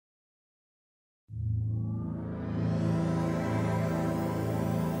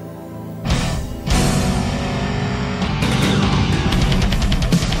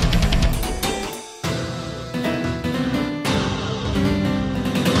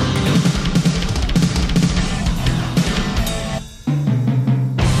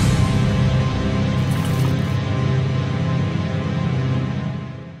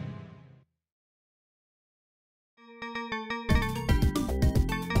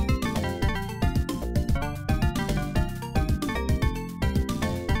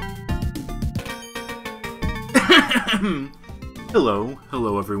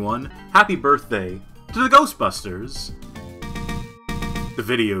Hello everyone. Happy birthday to the Ghostbusters. The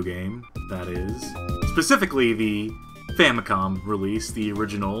video game, that is. Specifically the Famicom release, the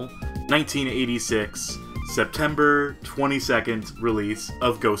original 1986 September 22nd release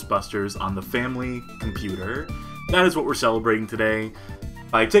of Ghostbusters on the family computer. That is what we're celebrating today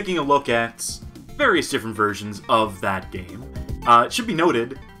by taking a look at various different versions of that game. It should be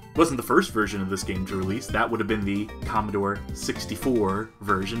noted, it wasn't the first version of this game to release. That would have been the Commodore 64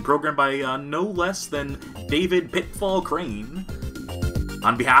 version, programmed by no less than David Pitfall Crane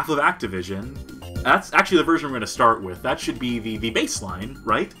on behalf of Activision. That's actually the version we're going to start with. That should be the baseline,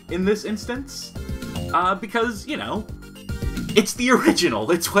 right, in this instance? Because, you know, it's the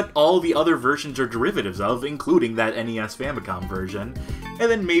original. It's what all the other versions are derivatives of, including that NES Famicom version. And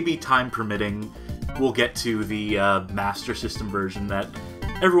then maybe, time permitting, we'll get to the Master System version that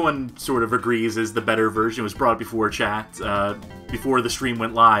everyone sort of agrees is the better version. It was brought before chat, before the stream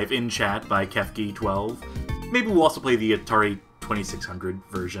went live in chat by Kefki12. Maybe we'll also play the Atari 2600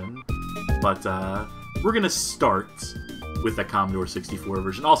 version. But we're going to start with the Commodore 64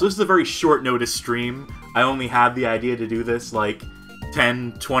 version. Also, this is a very short notice stream. I only had the idea to do this like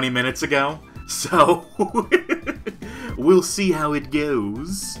 10-20 minutes ago. So, we'll see how it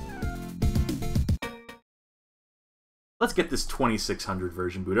goes. Let's get this 2600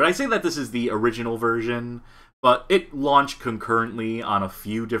 version booted. I say that this is the original version, but it launched concurrently on a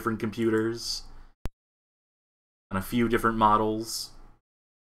few different computers, on a few different models.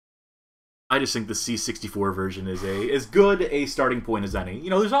 I just think the C64 version is as good a starting point as any. You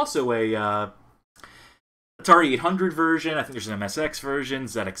know, there's also a Atari 800 version. I think there's an MSX version,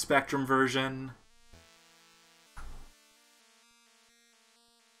 ZX Spectrum version.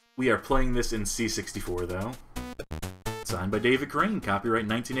 We are playing this in C64, though. Signed by David Crane, copyright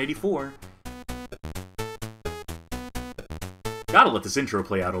 1984. Gotta let this intro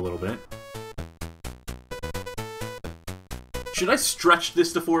play out a little bit. Should I stretch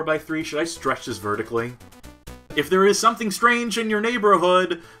this to 4x3? Should I stretch this vertically? If there is something strange in your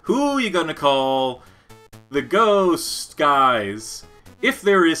neighborhood, who you gonna call? The ghost guys. If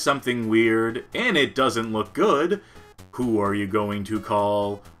there is something weird, and it doesn't look good, who are you going to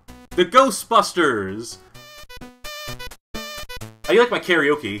call? The Ghostbusters! I like my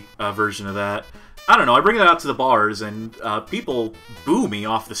karaoke version of that. I don't know, I bring that out to the bars, and people boo me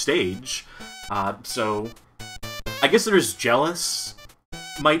off the stage. So, I guess they're just jealous,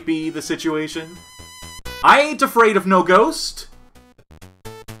 might be the situation. I ain't afraid of no ghost!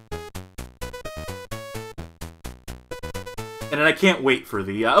 And then I can't wait for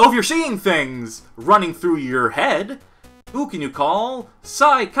the, oh, if you're seeing things running through your head, who can you call?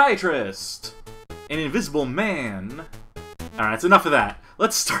 Psychiatrist! An invisible man. Alright, that's enough of that.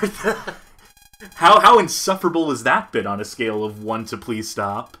 Let's start the... How insufferable is that bit on a scale of 1 to please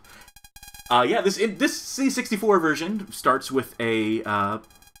stop? Yeah, this C64 version starts with a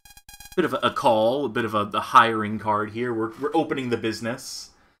bit of a call, a bit of a hiring card here. We're opening the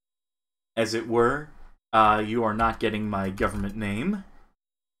business, as it were. You are not getting my government name.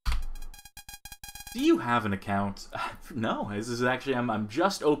 Do you have an account? No, this is actually, I'm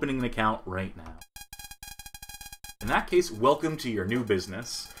just opening an account right now. In that case, welcome to your new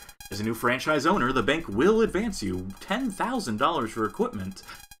business. As a new franchise owner, the bank will advance you $10,000 for equipment.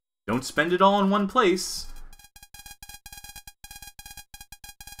 Don't spend it all in one place.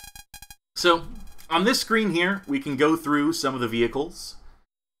 So, on this screen here, we can go through some of the vehicles.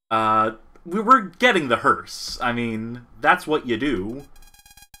 We're getting the hearse. I mean, that's what you do.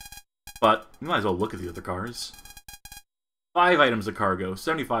 But, you might as well look at the other cars. 5 items of cargo,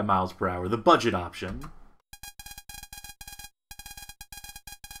 75 miles per hour, the budget option.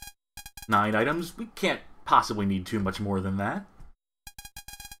 9 items, we can't possibly need too much more than that.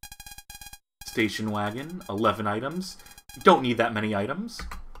 Station wagon, 11 items. Don't need that many items.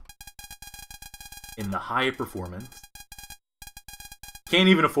 In the high performance. Can't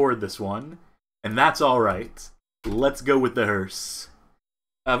even afford this one. And that's alright. Let's go with the hearse.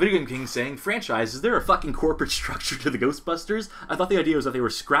 Video Game King saying, franchise, is there a fucking corporate structure to the Ghostbusters? I thought the idea was that they were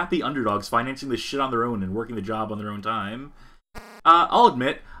scrappy underdogs financing this shit on their own and working the job on their own time. I'll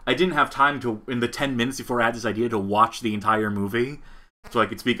admit, I didn't have time to, in the 10 minutes before I had this idea, to watch the entire movie, so I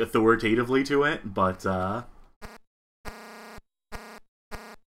could speak authoritatively to it, but, yeah,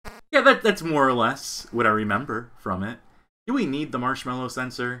 that's more or less what I remember from it. Do we need the marshmallow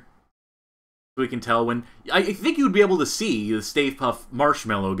sensor? So we can tell when... I think you'd be able to see the Stave Puft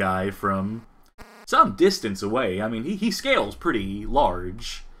marshmallow guy from some distance away. I mean, he scales pretty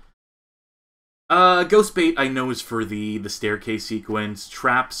large. Ghost bait I know is for the staircase sequence.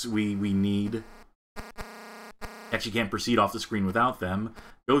 Traps we need. Actually can't proceed off the screen without them.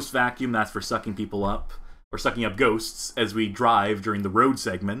 Ghost vacuum, that's for sucking people up, or sucking up ghosts as we drive during the road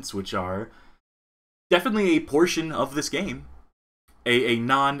segments, which are definitely a portion of this game. A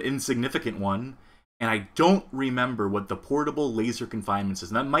non-insignificant one. And I don't remember what the portable laser confinement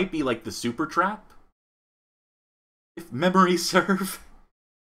system, that might be like the super trap, if memory serve.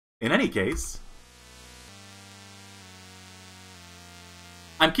 In any case,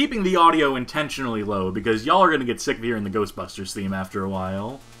 I'm keeping the audio intentionally low because y'all are going to get sick of hearing the Ghostbusters theme after a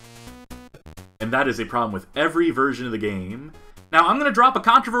while. And that is a problem with every version of the game. Now, I'm going to drop a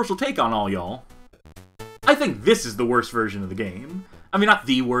controversial take on all y'all. I think this is the worst version of the game. I mean, not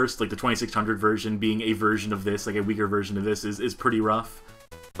the worst, like the 2600 version being a version of this, like a weaker version of this, is pretty rough.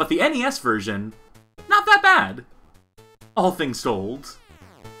 But the NES version, not that bad. All things told.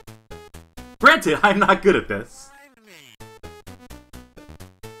 Granted, I'm not good at this.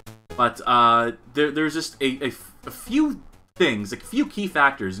 But there's just a few things, like a few key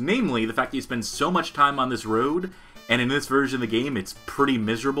factors, namely the fact that you spend so much time on this road, and in this version of the game, it's pretty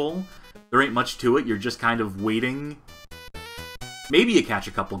miserable. There ain't much to it, you're just kind of waiting. Maybe you catch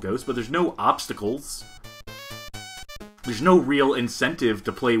a couple ghosts, but there's no obstacles. There's no real incentive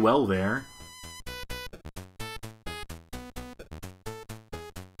to play well there.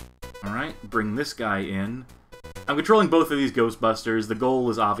 Alright, bring this guy in. I'm controlling both of these Ghostbusters. The goal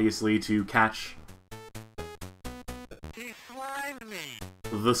is obviously to catch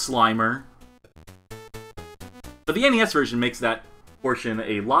the Slimer. But the NES version makes that portion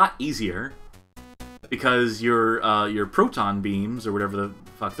a lot easier, because your proton beams, or whatever the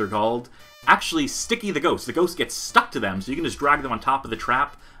fuck they're called, actually sticky the ghost. The ghost gets stuck to them, so you can just drag them on top of the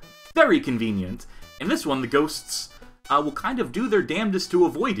trap. Very convenient. In this one, the ghosts will kind of do their damnedest to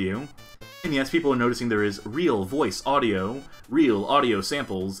avoid you. And yes, people are noticing there is real voice audio, real audio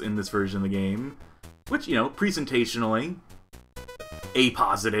samples in this version of the game, which, you know, presentationally, a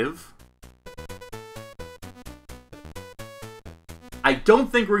positive. I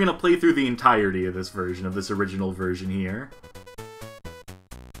don't think we're going to play through the entirety of this version, of this original version here,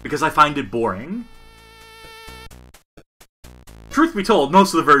 because I find it boring. Truth be told,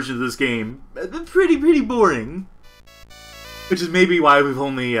 most of the versions of this game are pretty boring. Which is maybe why we've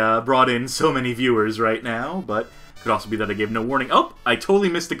only brought in so many viewers right now, but could also be that I gave no warning. Oh, I totally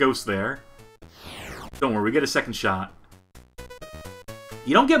missed a ghost there. Don't worry, we get a second shot.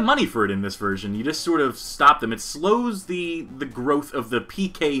 You don't get money for it in this version, you just sort of stop them. It slows the growth of the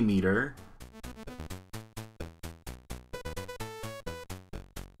PK meter.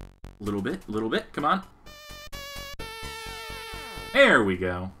 Little bit, come on. There we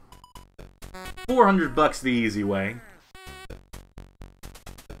go. 400 bucks the easy way.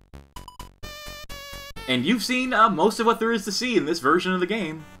 And you've seen most of what there is to see in this version of the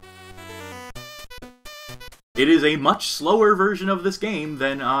game. It is a much slower version of this game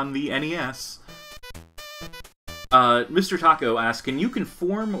than on the NES. Mr. Taco asks, can you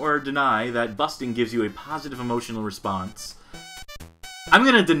confirm or deny that busting gives you a positive emotional response? I'm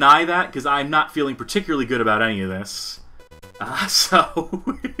gonna deny that, because I'm not feeling particularly good about any of this.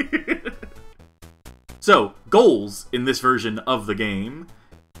 So, goals in this version of the game.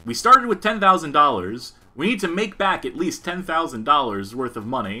 We started with $10,000. We need to make back at least $10,000 worth of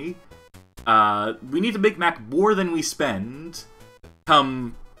money. We need to make back more than we spend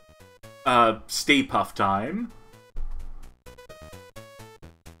come Stay Puft time.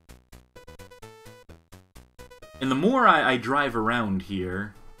 And the more I drive around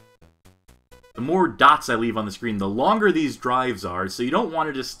here, the more dots I leave on the screen, the longer these drives are, so you don't want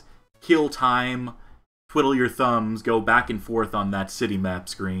to just kill time, twiddle your thumbs, go back and forth on that city map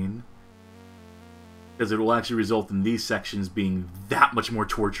screen, because it will actually result in these sections being that much more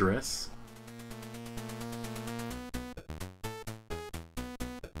torturous.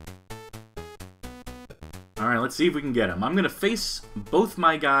 Alright, let's see if we can get them. I'm going to face both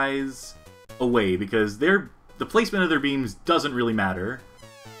my guys away, because the placement of their beams doesn't really matter.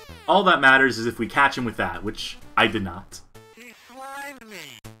 All that matters is if we catch him with that, which I did not.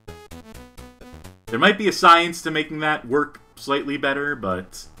 There might be a science to making that work slightly better,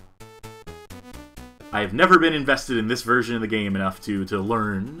 but I have never been invested in this version of the game enough to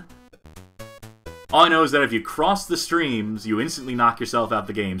learn. All I know is that if you cross the streams, you instantly knock yourself out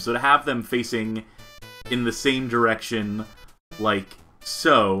the game. So to have them facing in the same direction, like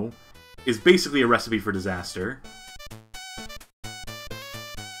so, is basically a recipe for disaster.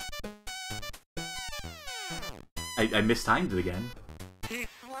 I mistimed it again. I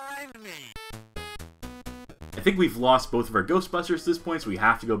think we've lost both of our Ghostbusters at this point, so we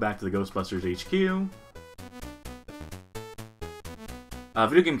have to go back to the Ghostbusters HQ.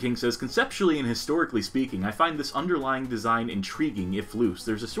 Video Game King says, conceptually and historically speaking, I find this underlying design intriguing, if loose.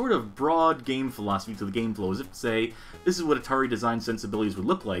 There's a sort of broad game philosophy to the game flow, as if to say, this is what Atari design sensibilities would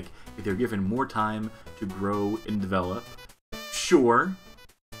look like if they were given more time to grow and develop. Sure.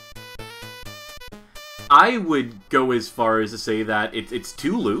 I would go as far as to say that it's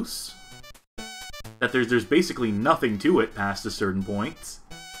too loose. That there's basically nothing to it past a certain point.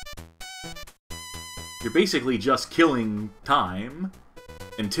 You're basically just killing time.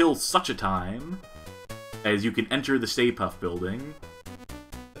 Until such a time as you can enter the Stay Puft building.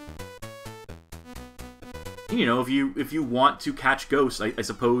 You know, if you want to catch ghosts, I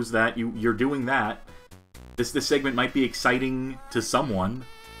suppose that you're doing that. This segment might be exciting to someone.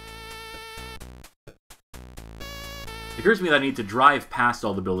 It occurs to me that I need to drive past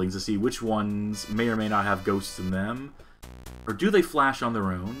all the buildings to see which ones may or may not have ghosts in them. Or do they flash on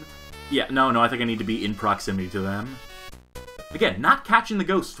their own? Yeah, no, I think I need to be in proximity to them. Again, not catching the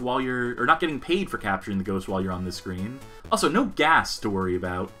ghost while you're... or not getting paid for capturing the ghost while you're on the screen. Also, no gas to worry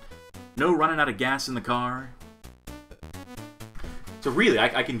about. No running out of gas in the car. So really,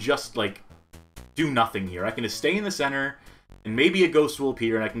 I can just, like, do nothing here. I can just stay in the center, and maybe a ghost will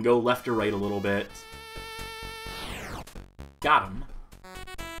appear, and I can go left or right a little bit. Got him.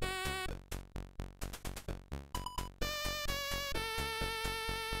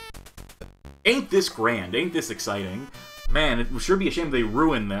 Ain't this grand? Ain't this exciting? Man, it would sure be a shame they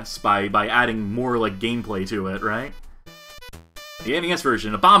ruin this by adding more, like, gameplay to it, right? The NES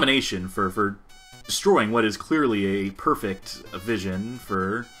version, abomination for destroying what is clearly a perfect vision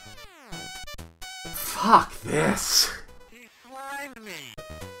for... Fuck this!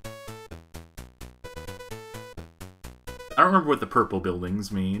 I don't remember what the purple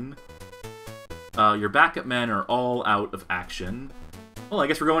buildings mean. Your backup men are all out of action. Well, I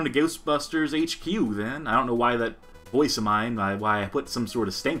guess we're going to Ghostbusters HQ, then. I don't know why that voice of mine, why I put some sort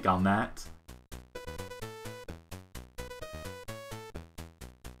of stank on that.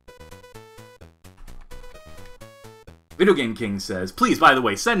 Video Game King says, please, by the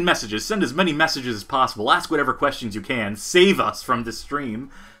way, send messages. Send as many messages as possible. Ask whatever questions you can. Save us from this stream.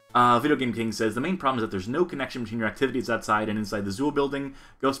 Video Game King says, the main problem is that there's no connection between your activities outside and inside the Zool building.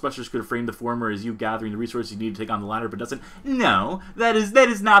 Ghostbusters could have framed the former as you gathering the resources you need to take on the latter, but doesn't. No, that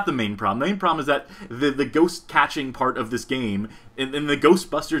is not the main problem. The main problem is that the ghost catching part of this game, in the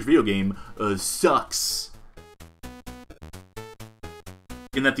Ghostbusters video game, sucks.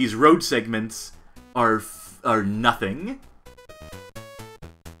 In that these road segments are nothing.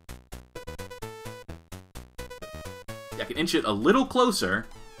 I can inch it a little closer.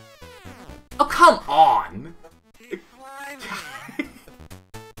 Oh, come on!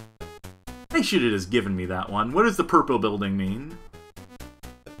 They should have just given me that one. What does the purple building mean?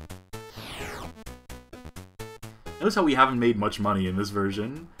 Notice how we haven't made much money in this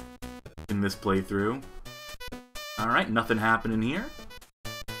version. In this playthrough. Alright, nothing happening here.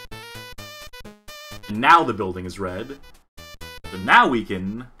 And now the building is red. So now we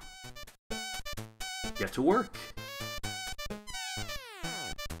can get to work.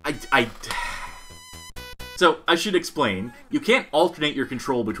 So, I should explain, you can't alternate your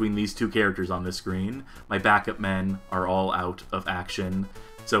control between these two characters on this screen. My backup men are all out of action.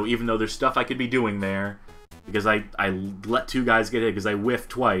 So even though there's stuff I could be doing there, because I let two guys get hit because I whiffed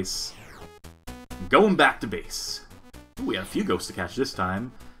twice, I'm going back to base. Ooh, we had a few ghosts to catch this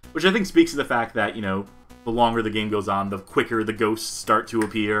time, which I think speaks to the fact that, you know, the longer the game goes on, the quicker the ghosts start to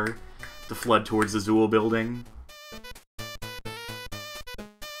appear, to flood towards the Zool building.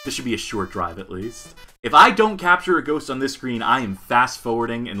 This should be a short drive, at least. If I don't capture a ghost on this screen, I am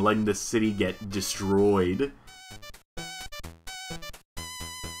fast-forwarding and letting this city get destroyed.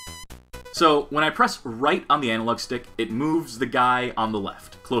 So, when I press right on the analog stick, it moves the guy on the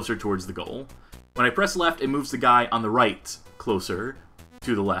left, closer towards the goal. When I press left, it moves the guy on the right, closer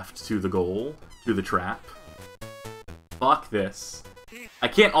to the left, to the goal, to the trap. Fuck this. I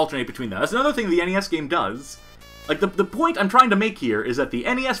can't alternate between that. That's another thing the NES game does. Like, the point I'm trying to make here is that the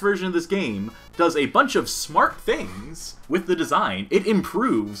NES version of this game does a bunch of smart things with the design. It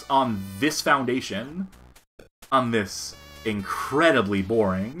improves on this foundation, on this incredibly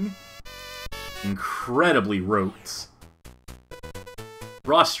boring, incredibly rote,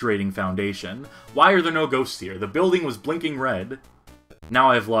 frustrating foundation. Why are there no ghosts here? The building was blinking red. Now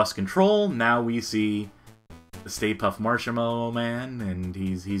I've lost control. Now we see the Stay Puft Marshmallow Man, and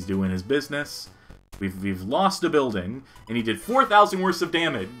he's doing his business. We've lost a building, and he did 4,000 worth of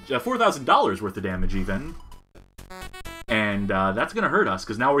damage, $4,000 worth of damage even, and that's gonna hurt us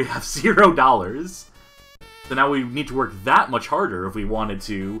because now we have $0. So now we need to work that much harder if we wanted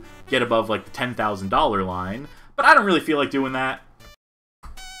to get above like the $10,000 line. But I don't really feel like doing that.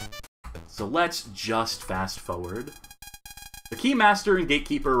 so let's just fast forward. The Keymaster and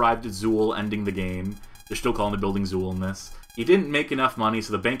Gatekeeper arrived at Zool, ending the game. They're still calling the building Zool in this. He didn't make enough money,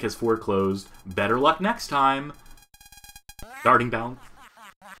 so the bank has foreclosed. Better luck next time. Darting Bell.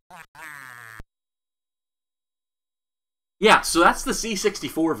 Yeah, so that's the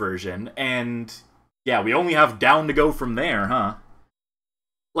C64 version, and yeah, we only have down to go from there, huh?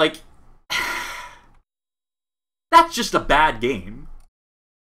 Like, that's just a bad game.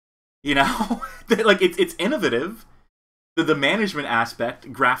 You know? Like, it's innovative. The management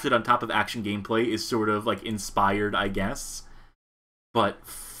aspect, grafted on top of action gameplay, is sort of, like, inspired, I guess. But,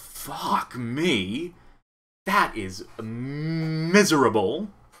 fuck me. That is miserable.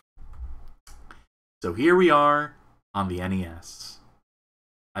 So here we are on the NES.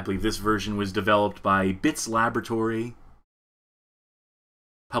 I believe this version was developed by Bits Laboratory,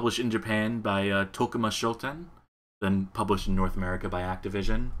 published in Japan by Tokuma Shoten, then published in North America by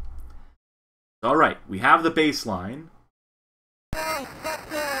Activision. Alright, we have the baseline.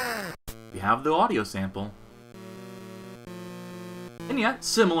 We have the audio sample. And yeah,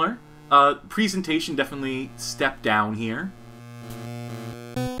 similar. Presentation definitely stepped down here.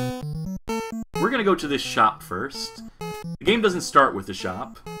 We're gonna go to this shop first. The game doesn't start with the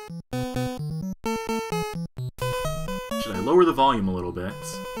shop. Should I lower the volume a little bit?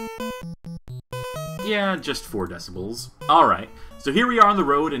 Yeah, just 4 decibels. Alright, so here we are on the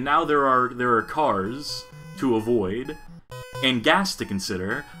road, and now there are cars to avoid, and gas to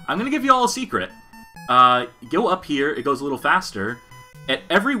consider. I'm gonna give you all a secret. Go up here, it goes a little faster. At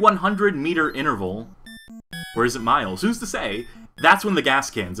every 100-meter interval, or is it miles? Who's to say? That's when the gas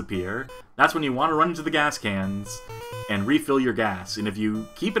cans appear. That's when you want to run into the gas cans and refill your gas. And if you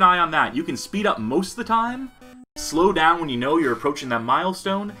keep an eye on that, you can speed up most of the time, slow down when you know you're approaching that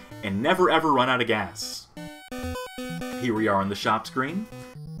milestone, and never ever run out of gas. Here we are on the shop screen.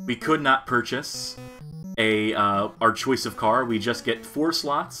 We could not purchase our choice of car. We just get 4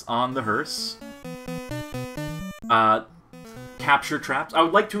 slots on the hearse. Capture traps. I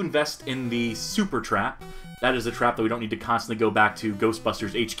would like to invest in the Super Trap. That is a trap that we don't need to constantly go back to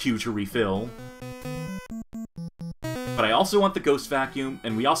Ghostbusters HQ to refill. But I also want the Ghost Vacuum,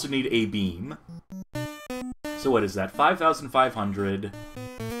 and we also need a beam. So what is that? 5,500.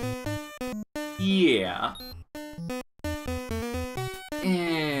 Yeah.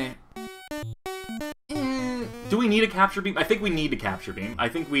 Do we need a capture beam? I think we need a capture beam. I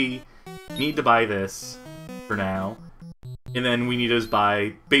think we need to buy this for now. And then we need to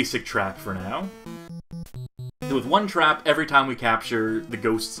buy basic trap for now. So with 1 trap, every time we capture the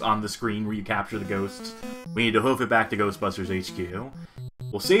ghosts on the screen where you capture the ghosts, we need to hoof it back to Ghostbusters HQ.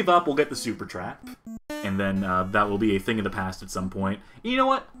 We'll save up, we'll get the super trap, and then that will be a thing of the past at some point. And you know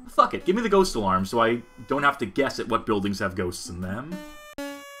what? Fuck it, give me the ghost alarm so I don't have to guess at what buildings have ghosts in them.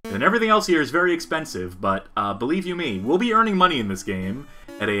 And everything else here is very expensive, but believe you me, we'll be earning money in this game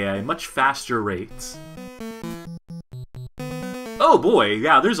at a much faster rate. Oh boy,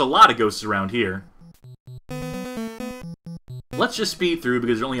 yeah, there's a lot of ghosts around here. Let's just speed through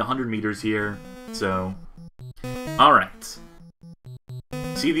because there's only 100 meters here, so... Alright.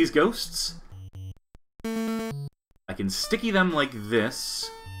 See these ghosts? I can sticky them like this.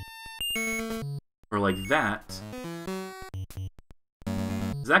 Or like that.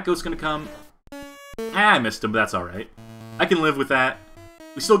 Is that ghost gonna come? I missed him, but that's alright. I can live with that.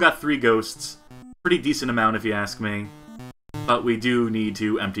 We still got 3 ghosts. Pretty decent amount if you ask me. But we do need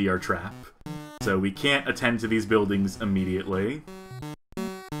to empty our trap. So we can't attend to these buildings immediately.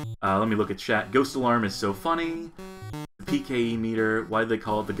 Let me look at chat. Ghost alarm is so funny. The PKE meter, why do they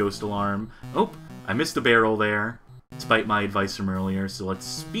call it the ghost alarm? Oh, I missed a barrel there, despite my advice from earlier. So let's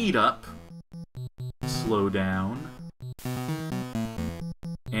speed up, slow down,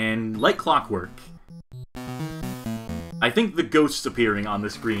 and like clockwork. I think the ghosts appearing on the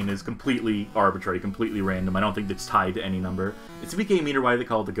screen is completely arbitrary, completely random. I don't think it's tied to any number. It's a PK meter, why do they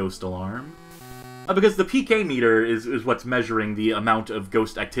call it the ghost alarm? Because the PK meter is what's measuring the amount of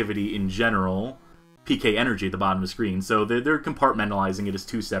ghost activity in general. PK energy at the bottom of the screen. So they're compartmentalizing it as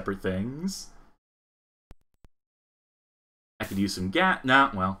 2 separate things. I could use some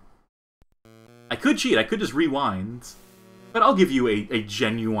nah, well. I could cheat, I could just rewind. But I'll give you a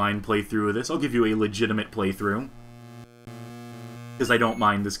genuine playthrough of this. I'll give you a legitimate playthrough. Because I don't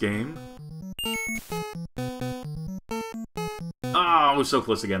mind this game. Oh, I was so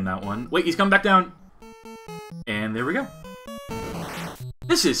close again, that one. Wait, he's coming back down. And there we go.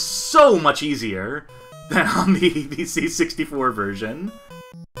 This is so much easier than on the C64 version.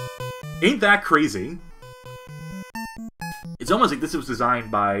 Ain't that crazy? It's almost like this was designed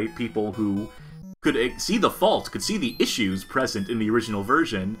by people who could see the fault, could see the issues present in the original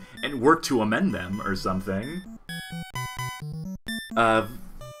version, and work to amend them or something.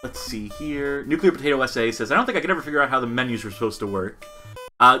 Let's see here. Nuclear Potato SA says, I don't think I could ever figure out how the menus were supposed to work.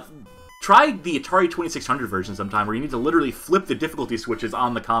 Try the Atari 2600 version sometime, where you need to literally flip the difficulty switches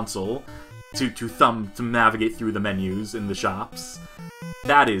on the console to navigate through the menus in the shops.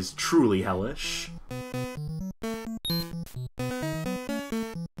 That is truly hellish.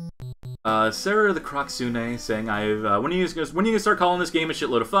 Sarah the Crocsune saying, when are you gonna start calling this game a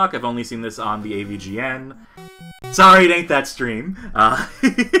shitload of fuck? I've only seen this on the AVGN. Sorry, it ain't that stream.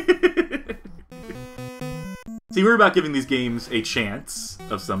 See, we're about giving these games a chance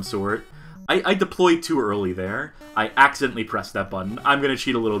of some sort. I deployed too early there. I accidentally pressed that button. I'm gonna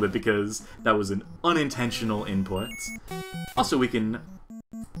cheat a little bit because that was an unintentional input. Also, we can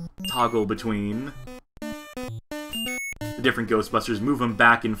toggle between the different Ghostbusters, move them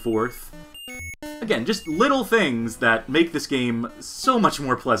back and forth. Again, just little things that make this game so much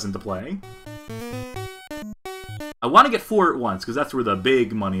more pleasant to play. I want to get 4 at once, because that's where the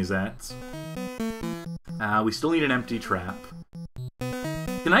big money's at. We still need an empty trap.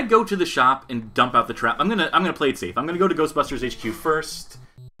 Can I go to the shop and dump out the trap? I'm gonna play it safe. I'm gonna go to Ghostbusters HQ first,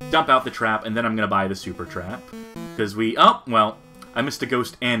 dump out the trap, and then I'm gonna buy the super trap. Because oh, well, I missed a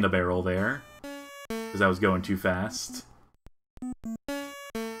ghost and a barrel there. Because I was going too fast.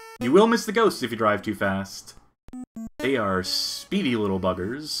 You will miss the ghosts if you drive too fast. They are speedy little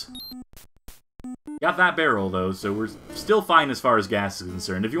buggers. Got that barrel though, so we're still fine as far as gas is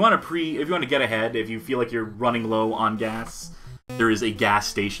concerned. If you want to get ahead, if you feel like you're running low on gas, there is a gas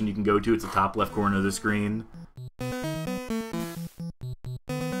station you can go to. It's the top left corner of the screen.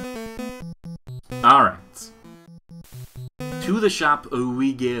 Alright. To the shop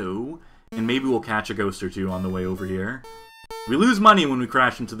we go, and maybe we'll catch a ghost or two on the way over here. We lose money when we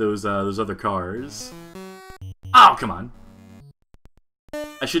crash into those other cars. Oh, come on.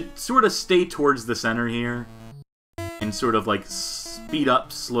 I should sort of stay towards the center here, and sort of, like, speed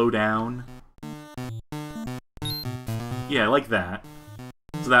up, slow down. Yeah, like that.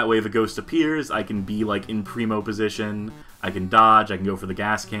 So that way if a ghost appears, I can be, like, in primo position, I can dodge, I can go for the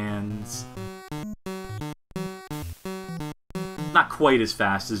gas cans. Not quite as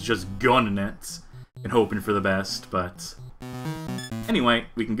fast as just gunning it and hoping for the best, but... Anyway,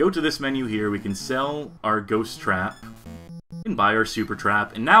 we can go to this menu here, we can sell our ghost trap, and buy our super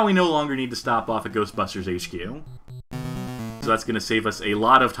trap, and now we no longer need to stop off at Ghostbusters HQ. So that's going to save us a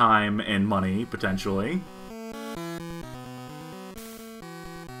lot of time and money, potentially.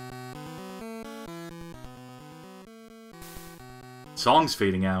 Song's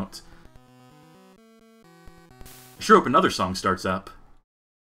fading out. I sure hope another song starts up.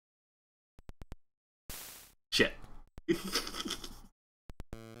 Shit.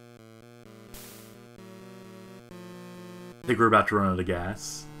 I think we're about to run out of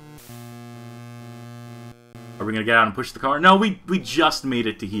gas. Are we gonna get out and push the car? No, we just made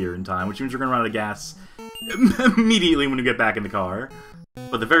it to here in time, which means we're gonna run out of gas immediately when we get back in the car.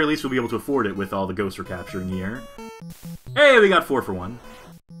 But at the very least, we'll be able to afford it with all the ghosts we're capturing here. Hey, we got 4 for 1.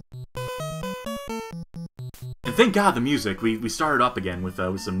 And thank God the music. We started up again with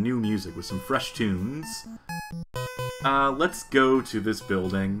some new music, with some fresh tunes. Let's go to this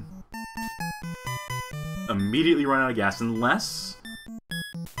building. Immediately run out of gas, unless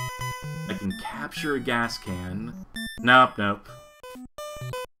I can capture a gas can. Nope, nope.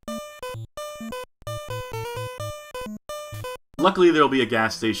 Luckily, there'll be a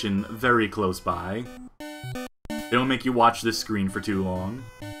gas station very close by. They don't make you watch this screen for too long.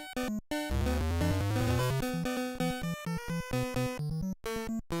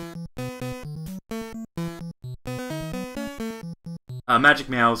 Magic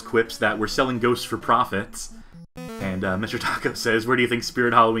Meows quips that we're selling ghosts for profits. And Mr. Taco says, where do you think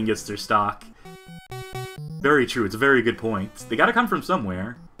Spirit Halloween gets their stock? Very true, it's a very good point. They gotta come from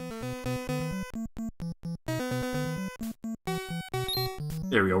somewhere.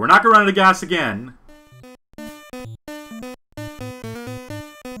 There we go, we're not gonna run out of gas again.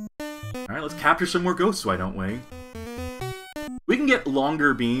 Alright, let's capture some more ghosts, why don't we? We can get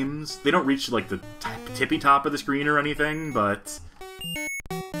longer beams. They don't reach, like, the tippy top of the screen or anything, but...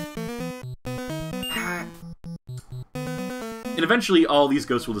 And eventually all these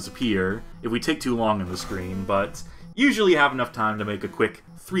ghosts will disappear if we take too long on the screen, but usually have enough time to make a quick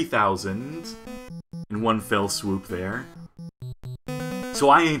 3,000 in one fell swoop there. So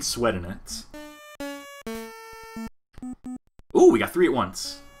I ain't sweating it. Ooh, we got 3 at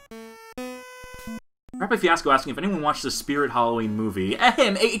once. Rapid Fiasco asking if anyone watched the Spirit Halloween movie.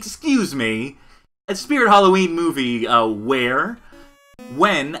 Ahem, excuse me! A Spirit Halloween movie, where?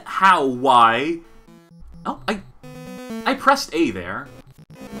 When? How? Why? Oh, I pressed A there.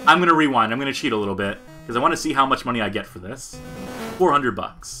 I'm gonna rewind. I'm gonna cheat a little bit, because I want to see how much money I get for this. 400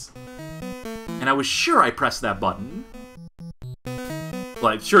 bucks. And I was sure I pressed that button.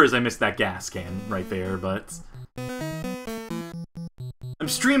 Well, sure as I missed that gas can right there, but... I'm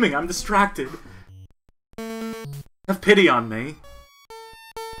streaming, I'm distracted. Have pity on me.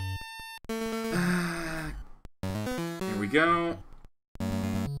 Here we go.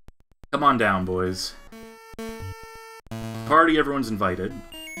 Come on down, boys. Party, everyone's invited.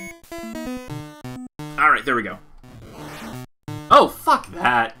 Alright, there we go. Oh, fuck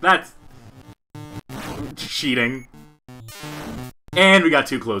that. That's... cheating. And we got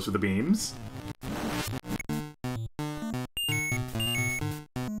too close with the beams.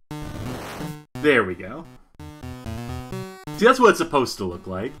 There we go. See, that's what it's supposed to look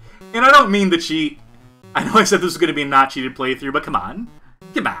like. And I don't mean to cheat. I know I said this was going to be a not cheated playthrough, but come on.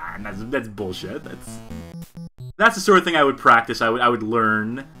 Come on, that's bullshit. That's the sort of thing I would practice. I would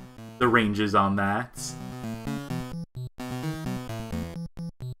learn the ranges on that.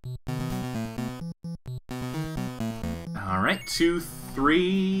 Alright, 2,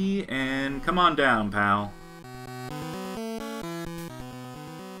 3, and come on down, pal.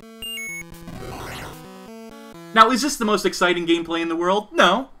 Now, is this the most exciting gameplay in the world?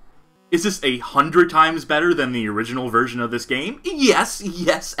 No. Is this 100 times better than the original version of this game? Yes,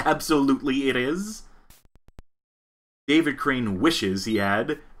 yes, absolutely it is. David Crane wishes he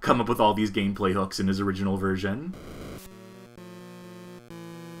had come up with all these gameplay hooks in his original version.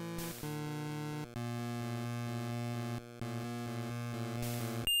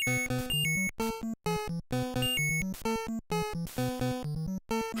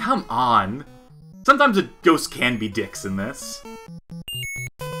 Come on. Sometimes a ghost can be dicks in this.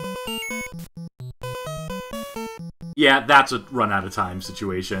 Yeah, that's a run-out-of-time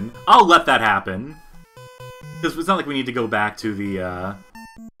situation. I'll let that happen. Because it's not like we need to go back to the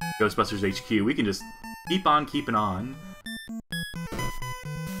Ghostbusters HQ. We can just keep on keeping on.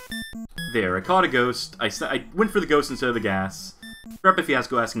 There, I caught a ghost. I went for the ghost instead of the gas. Rep a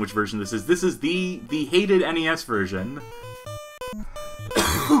fiasco asking which version this is. This is the hated NES version.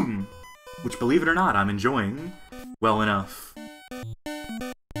 Which, believe it or not, I'm enjoying well enough.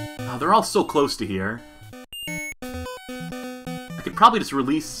 Oh, they're all so close to here. I could probably just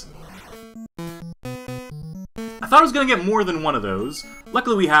release... I thought I was going to get more than one of those.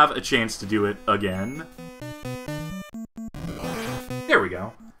 Luckily, we have a chance to do it again. There we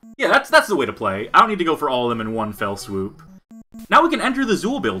go. Yeah, that's the way to play. I don't need to go for all of them in one fell swoop. Now we can enter the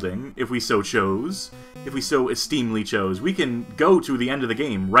Zool building, if we so chose. If we so esteemingly chose. We can go to the end of the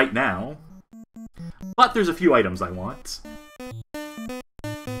game right now. But there's a few items I want.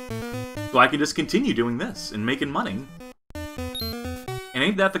 So I can just continue doing this and making money. And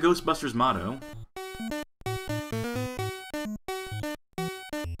ain't that the Ghostbusters motto?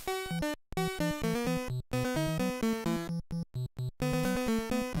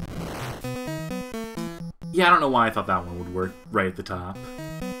 Yeah, I don't know why I thought that one would work right at the top.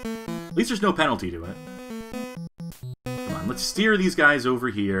 At least there's no penalty to it. Come on, let's steer these guys over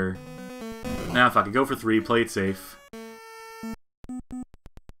here. Now, if I could go for 3, play it safe.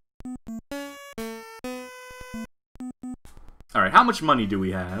 Alright, how much money do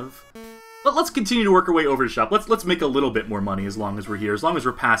we have? Let's continue to work our way over to the shop. Let's make a little bit more money as long as we're here, as long as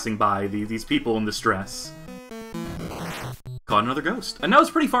we're passing by these people in distress. Caught another ghost. And now it's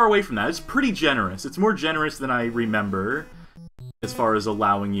pretty far away from that. It's pretty generous. It's more generous than I remember, as far as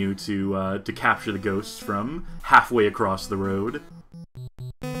allowing you to capture the ghosts from halfway across the road.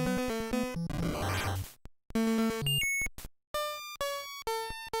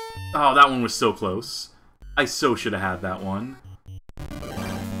 Oh, that one was so close. I so should have had that one.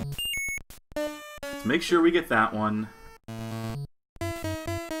 Let's make sure we get that one.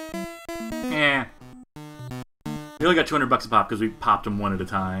 Eh. We only got 200 bucks a pop because we popped them one at a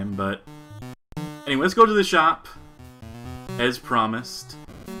time, but... Anyway, let's go to the shop, as promised.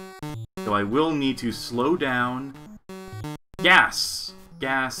 So I will need to slow down. Gas!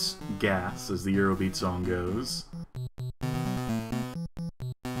 Gas, gas, as the Eurobeat song goes.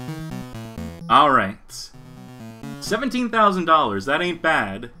 Alright. $17,000, that ain't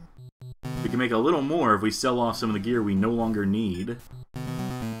bad. We can make a little more if we sell off some of the gear we no longer need.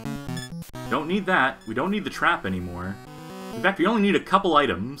 Don't need that. We don't need the trap anymore. In fact, we only need a couple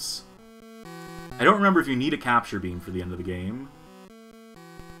items. I don't remember if you need a capture beam for the end of the game.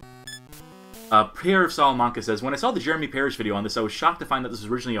 Pair of Salamanca says, when I saw the Jeremy Parrish video on this, I was shocked to find that this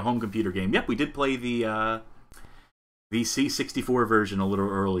was originally a home computer game. Yep, we did play the C64 version a little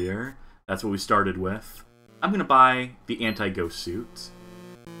earlier. That's what we started with. I'm gonna buy the anti-ghost suit.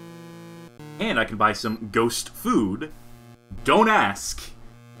 And I can buy some ghost food. Don't ask.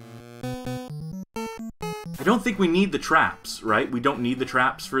 I don't think we need the traps, right? We don't need the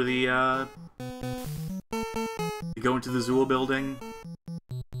traps for the, to go into the Zool building.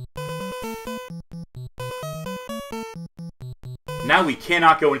 Now we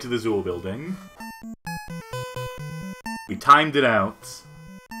cannot go into the Zool building. We timed it out.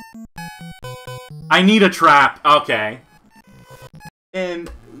 I need a trap! Okay. And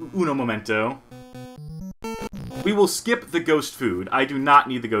uno momento. We will skip the ghost food. I do not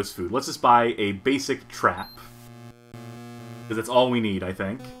need the ghost food. Let's just buy a basic trap. Because that's all we need, I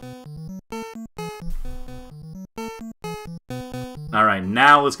think. Alright,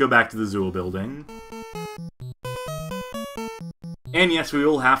 now let's go back to the Zool building. And yes, we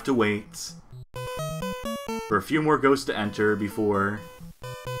will have to wait for a few more ghosts to enter before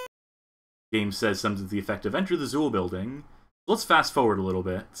the game says something to the effect of enter the Zool building. Let's fast forward a little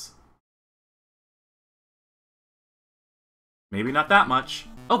bit. Maybe not that much.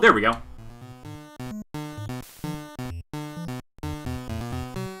 Oh, there we go.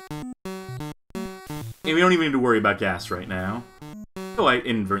 And we don't even need to worry about gas right now. Oh, I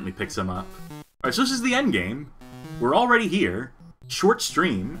inadvertently picked some up. Alright, so this is the end game. We're already here. Short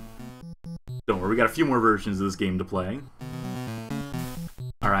stream. Don't worry, we got a few more versions of this game to play.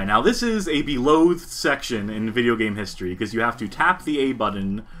 Alright, now this is a beloathed section in video game history, because you have to tap the A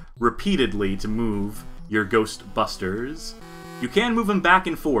button repeatedly to move your Ghostbusters. You can move them back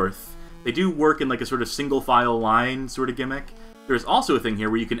and forth. They do work in like a sort of single-file line sort of gimmick. There's also a thing here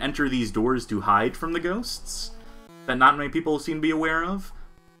where you can enter these doors to hide from the ghosts that not many people seem to be aware of.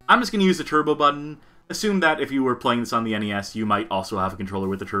 I'm just going to use the turbo button. Assume that if you were playing this on the NES, you might also have a controller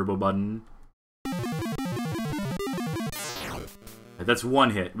with the turbo button. That's one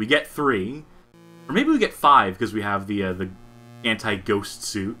hit. We get 3. Or maybe we get 5 because we have the anti-ghost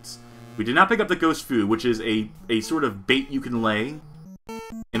suits. We did not pick up the ghost food, which is a sort of bait you can lay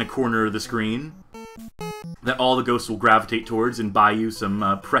in a corner of the screen that all the ghosts will gravitate towards and buy you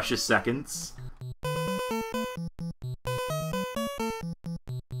some precious seconds.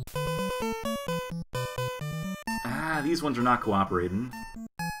 Ah, these ones are not cooperating.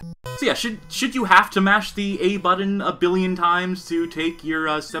 So yeah, should you have to mash the A button a billion times to take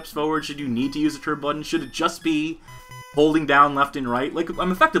your steps forward? Should you need to use the turbo button? Should it just be holding down left and right, like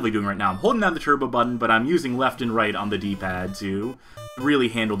I'm effectively doing right now? I'm holding down the turbo button, but I'm using left and right on the D-pad to really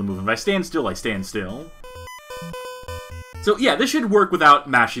handle the movement. If I stand still, I stand still. So yeah, this should work without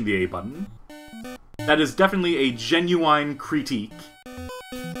mashing the A button. That is definitely a genuine critique.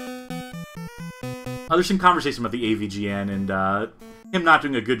 There's some conversation about the AVGN and him not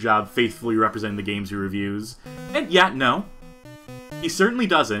doing a good job faithfully representing the games he reviews. And yeah, no. He certainly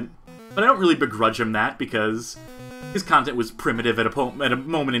doesn't. But I don't really begrudge him that, because his content was primitive at a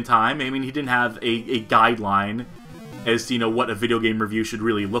moment in time. I mean, he didn't have a guideline as to, you know, what a video game review should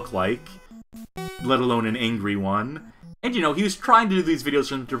really look like, let alone an angry one. And, you know, he was trying to do these videos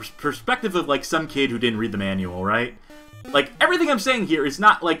from the perspective of, like, some kid who didn't read the manual, right? Like, everything I'm saying here is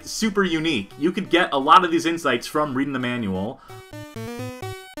not, like, super unique. You could get a lot of these insights from reading the manual.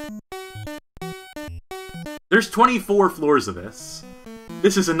 There's 24 floors of this.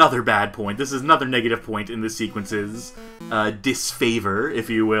 This is another bad point. This is another negative point in this sequence's disfavor, if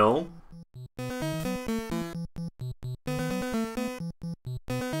you will.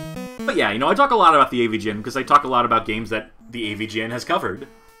 But yeah, you know, I talk a lot about the AVGN because I talk a lot about games that the AVGN has covered.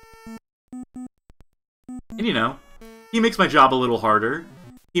 And you know, he makes my job a little harder.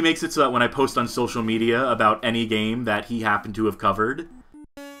 He makes it so that when I post on social media about any game that he happened to have covered,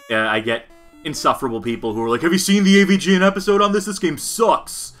 I get insufferable people who are like, have you seen the AVGN episode on this? This game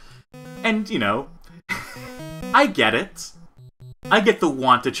sucks! And, you know, I get it. I get the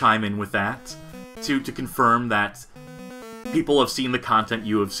want to chime in with that, to confirm that people have seen the content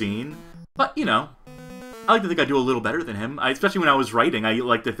you have seen. But, you know, I like to think I do a little better than him. Especially when I was writing, I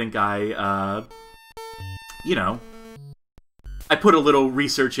like to think I, you know, I put a little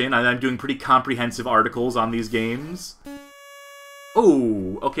research in. I'm doing pretty comprehensive articles on these games.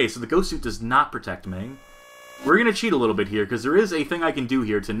 Oh, okay, so the ghost suit does not protect me. We're gonna cheat a little bit here, because there is a thing I can do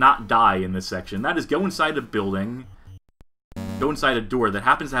here to not die in this section. That is go inside a building, go inside a door that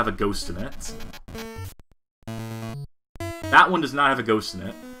happens to have a ghost in it. That one does not have a ghost in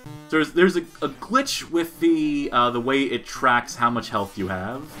it. So there's a glitch with the way it tracks how much health you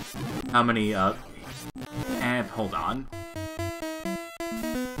have. How many, hold on.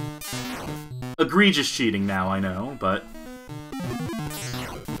 Egregious cheating now, I know, but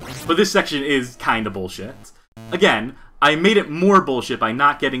this section is kinda bullshit. Again, I made it more bullshit by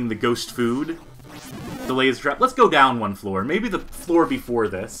not getting the ghost food. The laser trap. Let's go down one floor. Maybe the floor before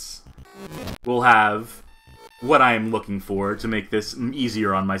this. we'll have what I am looking for to make this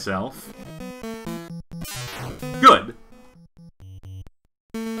easier on myself. Good.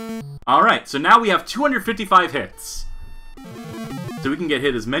 Alright, so now we have 255 hits. So we can get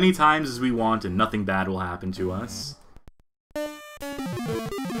hit as many times as we want and nothing bad will happen to us.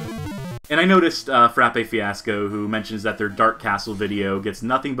 And I noticed Frappe Fiasco, who mentions that their Dark Castle video gets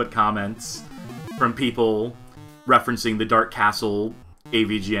nothing but comments from people referencing the Dark Castle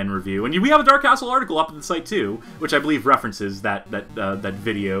AVGN review. And we have a Dark Castle article up on the site too, which I believe references that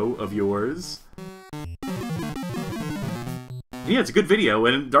video of yours. And yeah, it's a good video,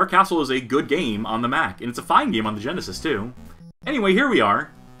 and Dark Castle is a good game on the Mac, and it's a fine game on the Genesis too. Anyway, here we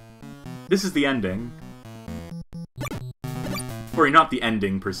are. This is the ending. Or not the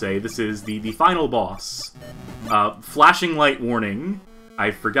ending, per se. This is the final boss. Flashing light warning.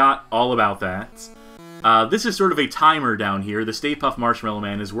 I forgot all about that. This is sort of a timer down here. The Stay Puft Marshmallow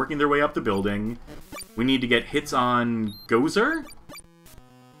Man is working their way up the building. We need to get hits on Gozer?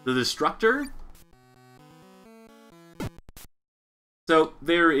 The Destructor? So,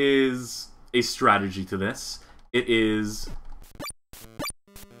 there is a strategy to this. It is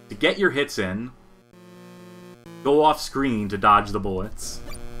to get your hits in, go off screen to dodge the bullets.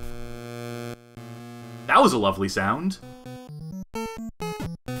 That was a lovely sound.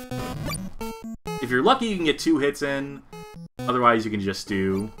 If you're lucky, you can get 2 hits in. Otherwise, you can just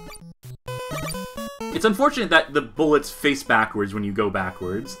do... It's unfortunate that the bullets face backwards when you go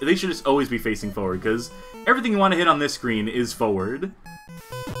backwards. They should just always be facing forward, because everything you want to hit on this screen is forward.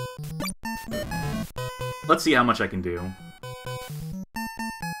 Let's see how much I can do.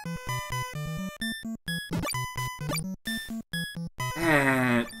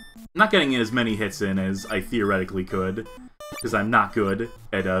 Not getting as many hits in as I theoretically could, because I'm not good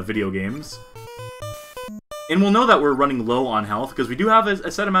at video games. And we'll know that we're running low on health, because we do have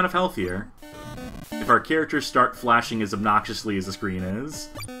a set amount of health here. If our characters start flashing as obnoxiously as the screen is.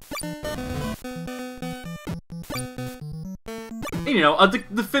 And, you know,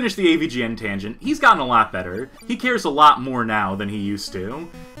 to finish the AVGN tangent, he's gotten a lot better. He cares a lot more now than he used to.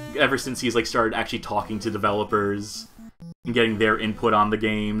 Ever since he's, like, started actually talking to developers and getting their input on the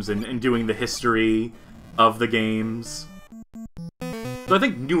games and doing the history of the games. So I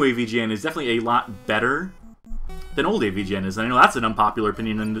think new AVGN is definitely a lot better than old AVGN is, and I know that's an unpopular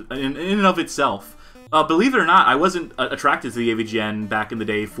opinion in and of itself. Believe it or not, I wasn't attracted to the AVGN back in the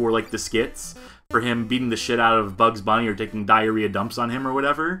day for, like, the skits, for him beating the shit out of Bugs Bunny or taking diarrhea dumps on him or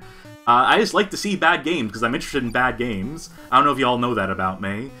whatever. I just like to see bad games, because I'm interested in bad games. I don't know if y'all know that about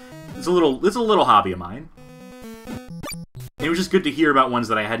me. It's a little hobby of mine. And it was just good to hear about ones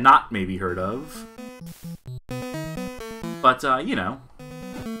that I had not maybe heard of. But, you know.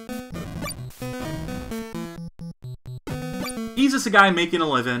 He's just a guy making a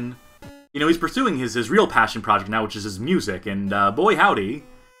living. You know, he's pursuing his real passion project now, which is his music, and boy howdy,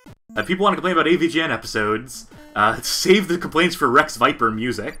 people want to complain about AVGN episodes, save the complaints for Rex Viper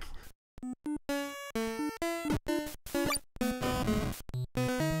music.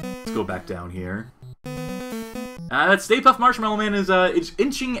 Let's go back down here. That Stay Puft Marshmallow Man is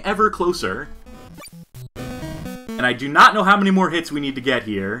inching ever closer. And I do not know how many more hits we need to get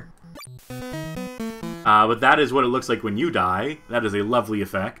here. But that is what it looks like when you die. That is a lovely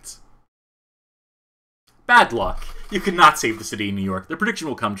effect. Bad luck. You could not save the city of New York. The prediction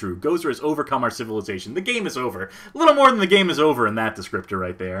will come true. Gozer has overcome our civilization. The game is over. A little more than the game is over in that descriptor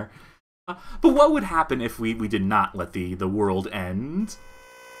right there. But what would happen if we did not let the world end?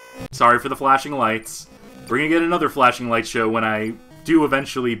 Sorry for the flashing lights. We're gonna get another flashing light show when I do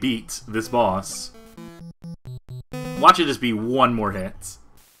eventually beat this boss. Watch it just be one more hit.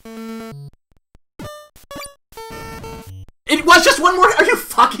 It was just one more. Are you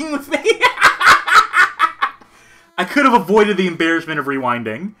fucking with me? I could have avoided the embarrassment of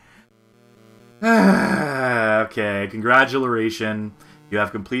rewinding. Okay, congratulations. You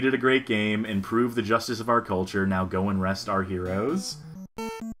have completed a great game and proved the justice of our culture. Now go and rest our heroes.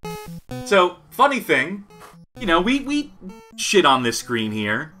 So, funny thing, you know, we shit on this screen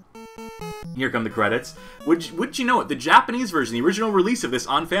here. Here come the credits. Would you know it? The Japanese version, the original release of this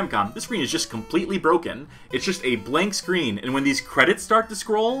on Famicom, this screen is just completely broken. It's just a blank screen, and when these credits start to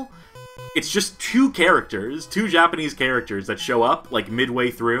scroll, it's just two Japanese characters that show up, like,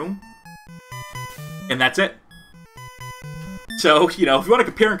 midway through. And that's it. So, you know, if you want to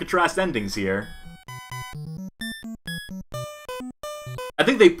compare and contrast endings here, I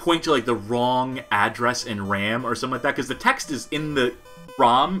think they point to, like, the wrong address in RAM or something like that, because the text is in the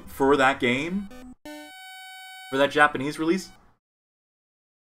ROM for that game. For that Japanese release.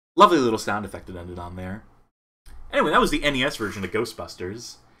 Lovely little sound effect that ended on there. Anyway, that was the NES version of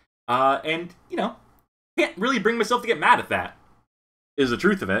Ghostbusters. And, you know, can't really bring myself to get mad at that, is the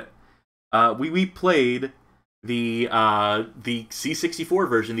truth of it. We played the C64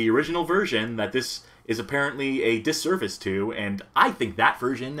 version, the original version that this is apparently a disservice to, and I think that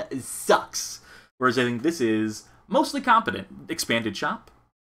version sucks. Whereas I think this is mostly competent. Expanded shop,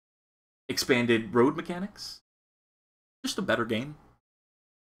 expanded road mechanics, just a better game.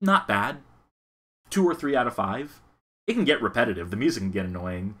 Not bad. 2 or 3 out of 5. It can get repetitive, the music can get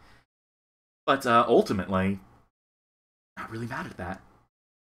annoying, but ultimately, not really mad at that.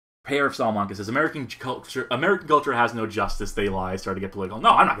 Pair of Salamanca says, American culture has no justice, they lie, start to get political. No,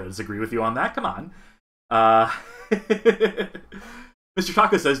 I'm not going to disagree with you on that, come on. Mr.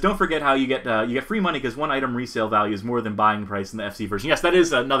 Taco says, don't forget how you get free money because one item resale value is more than buying price in the FC version. Yes, that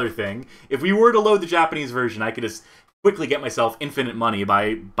is another thing. If we were to load the Japanese version, I could just quickly get myself infinite money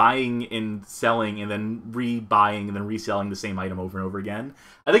by buying and selling and then rebuying and then reselling the same item over and over again.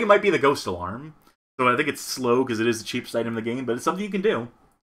 I think it might be the Ghost Alarm. So I think it's slow because it is the cheapest item in the game, but it's something you can do.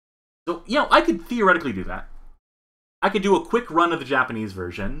 So, you know, I could theoretically do that. I could do a quick run of the Japanese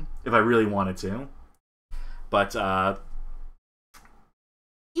version if I really wanted to. But,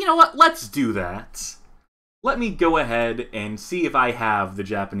 you know what? Let's do that. Let me go ahead and see if I have the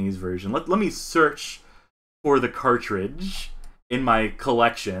Japanese version. Let me search for the cartridge in my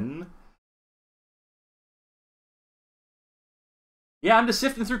collection. Yeah, I'm just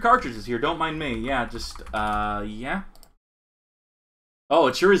sifting through cartridges here. Don't mind me. Yeah, just, yeah. Oh,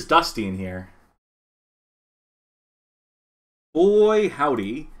 it sure is dusty in here. Boy,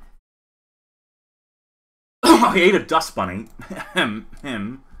 howdy. Oh, I ate a dust bunny.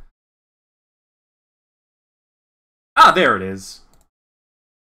 Ah, there it is.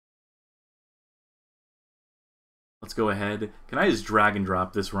 Let's go ahead. Can I just drag and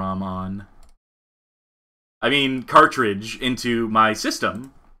drop this ROM on? I mean, cartridge into my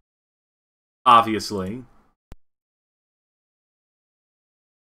system. Obviously.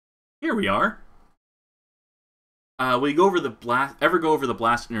 Here we are. Will you go over the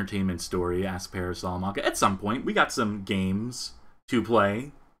Blast Entertainment story? Asked Parasalamanca. At some point, we got some games to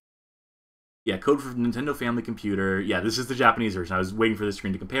play. Yeah, code for Nintendo Family Computer. Yeah, this is the Japanese version. I was waiting for the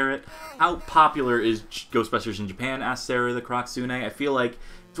screen to compare it. How popular is Ghostbusters in Japan? Asked Sarah the Crocsune. I feel like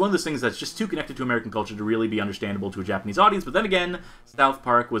it's one of those things that's just too connected to American culture to really be understandable to a Japanese audience. But then again, South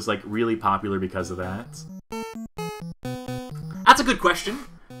Park was like really popular because of that. That's a good question.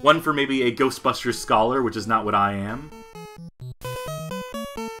 One for maybe a Ghostbusters scholar, which is not what I am.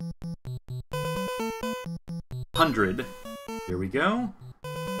 100. Here we go.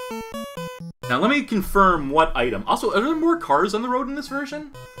 Now let me confirm what item. Also, are there more cars on the road in this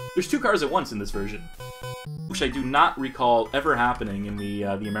version? There's 2 cars at once in this version, which I do not recall ever happening in the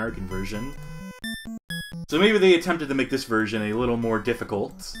American version. So maybe they attempted to make this version a little more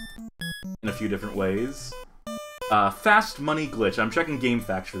difficult in a few different ways. Fast money glitch. I'm checking game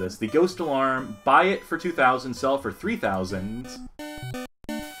facts for this. The Ghost Alarm. Buy it for 2,000, sell it for 3,000.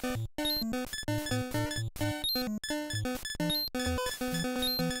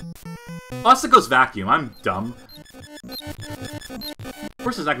 Oh, that's the Ghost Vacuum. I'm dumb. Of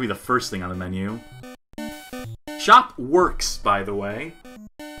course, it's not gonna be the first thing on the menu. Shop works, by the way.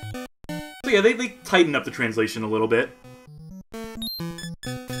 So yeah, they tightened up the translation a little bit.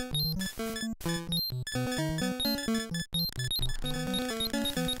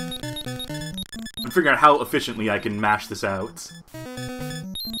 I'm figuring out how efficiently I can mash this out.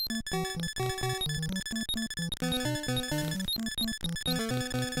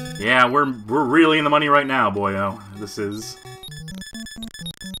 Yeah, we're really in the money right now, boyo. This is...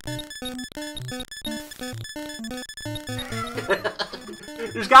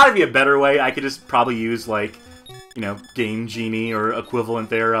 There's gotta be a better way. I could just probably use, like, you know, Game Genie or equivalent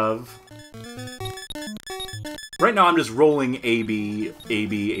thereof. Right now I'm just rolling AB,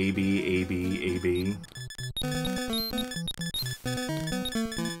 AB, AB, AB, AB.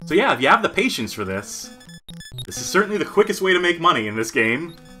 So yeah, if you have the patience for this, this is certainly the quickest way to make money in this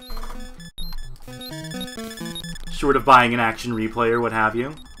game. Short of buying an action replay or what have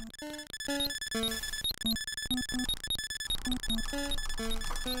you.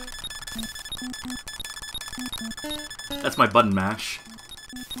 That's my button mash.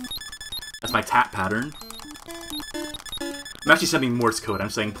 That's my tap pattern. I'm actually sending Morse code. I'm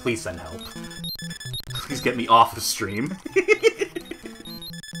saying, please send help. Please get me off the stream.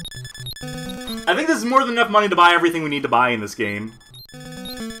 I think this is more than enough money to buy everything we need to buy in this game.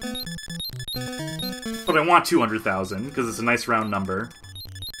 But I want 200,000, because it's a nice round number.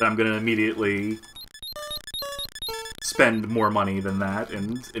 That I'm gonna immediately spend more money than that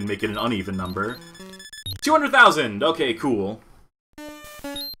and make it an uneven number. 200,000! Okay, cool.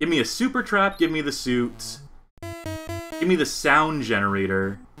 Give me a super trap, give me the suit, give me the sound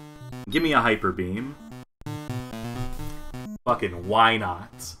generator, give me a hyper beam. Fucking why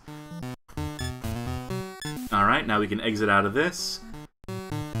not? Alright, now we can exit out of this.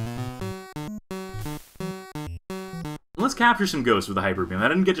 Let's capture some ghosts with the hyper beam. I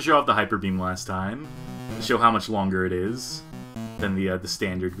didn't get to show off the hyper beam last time, to show how much longer it is than the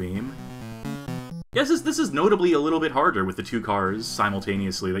standard beam. Yes, this is notably a little bit harder with the two cars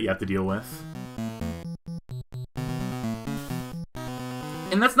simultaneously that you have to deal with.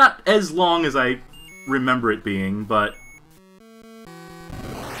 And that's not as long as I remember it being, but...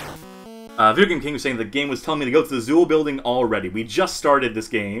 Video Game King was saying the game was telling me to go to the Zool building already. We just started this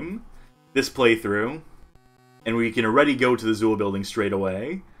game, this playthrough, and we can already go to the Zool building straight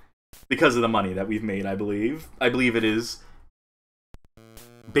away because of the money that we've made, I believe. I believe it is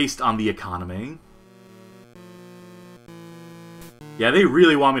based on the economy. Yeah, they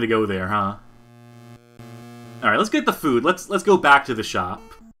really want me to go there, huh? Alright, let's get the food. Let's go back to the shop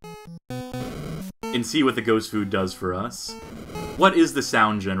and see what the ghost food does for us. What is the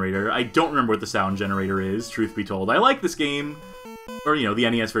sound generator? I don't remember what the sound generator is, truth be told. I like this game, or, you know, the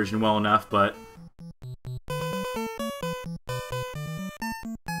NES version well enough, but...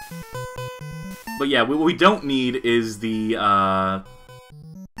 But yeah, what we don't need is the,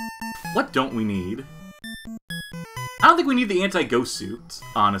 What don't we need? I don't think we need the anti-ghost suit,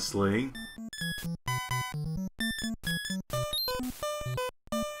 honestly.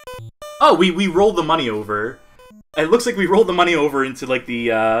 Oh, we rolled the money over. It looks like we rolled the money over into, like,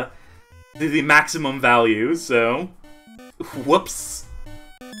 the maximum value, so... Whoops.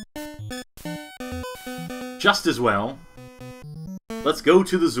 Just as well. Let's go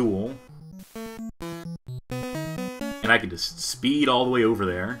to the Zool. And I can just speed all the way over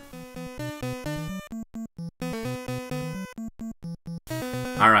there.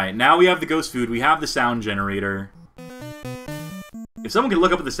 Alright, now we have the ghost food, we have the sound generator. If someone can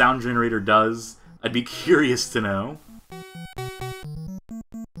look up what the sound generator does, I'd be curious to know.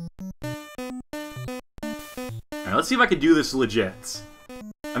 Alright, let's see if I can do this legit.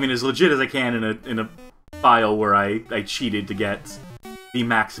 I mean, as legit as I can in a file where I cheated to get the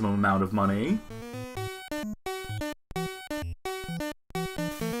maximum amount of money.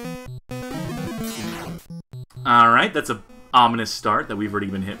 Alright, that's a ominous start that we've already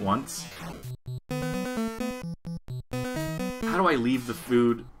been hit once. How do I leave the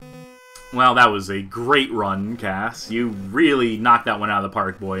food? Well, that was a great run, Cass. You really knocked that one out of the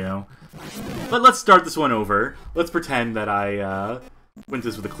park, boyo. But let's start this one over. Let's pretend that I went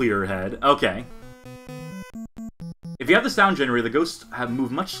this with a clearer head. Okay. If you have the sound generator, the ghosts have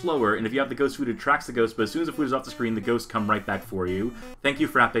moved much slower, and if you have the ghost food, it tracks the ghost, but as soon as the food is off the screen, the ghosts come right back for you. Thank you,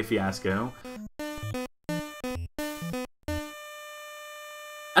 Frappe Fiasco.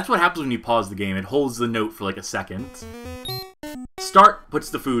 That's what happens when you pause the game. It holds the note for like a second. Start puts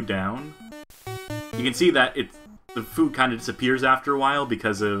the food down. You can see that the food kind of disappears after a while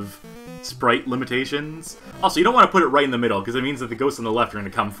because of sprite limitations. Also, you don't want to put it right in the middle, because it means that the ghosts on the left are going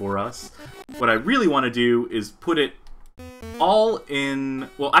to come for us. What I really want to do is put it all in...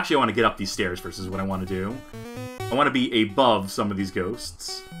 Well, actually, I want to get up these stairs first, is what I want to do. I want to be above some of these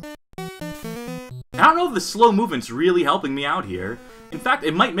ghosts. I don't know if the slow movement's really helping me out here. In fact,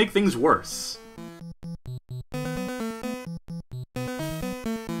 it might make things worse.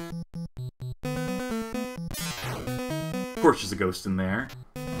 Of course there's a ghost in there.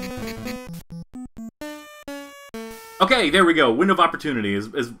 Okay, there we go. Window of opportunity. As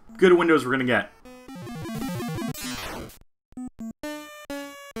good a window as we're gonna get.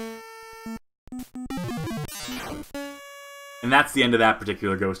 And that's the end of that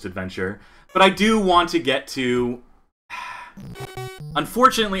particular ghost adventure. But I do want to get to...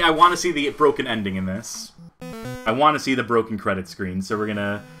 Unfortunately, I want to see the broken ending in this. I want to see the broken credit screen, so we're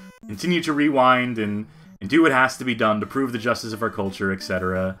gonna continue to rewind and do what has to be done to prove the justice of our culture,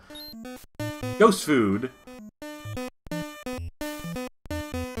 etc. Ghost food.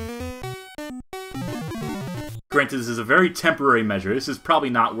 Granted, this is a very temporary measure. This is probably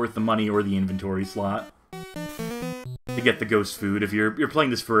not worth the money or the inventory slot to get the ghost food if you're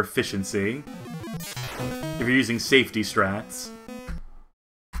playing this for efficiency. If you're using safety strats.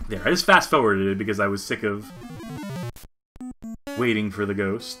 There, I just fast-forwarded it because I was sick of waiting for the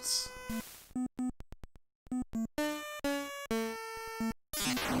ghosts.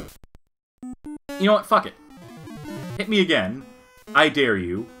 You know what? Fuck it. Hit me again. I dare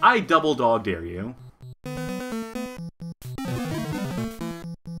you. I double dog dare you.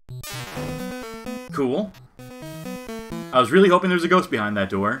 Cool. I was really hoping there was a ghost behind that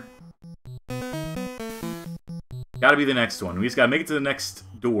door. Gotta be the next one. We just gotta make it to the next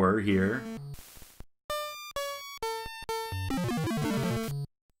door here.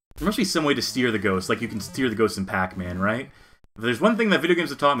 There must be some way to steer the ghost, like you can steer the ghost in Pac-Man, right? If there's one thing that video games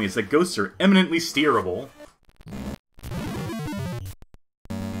have taught me, it's that ghosts are eminently steerable.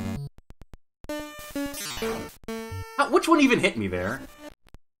 Which one even hit me there?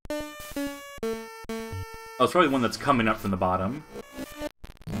 Oh, it's probably the one that's coming up from the bottom.